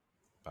care.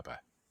 Bye bye.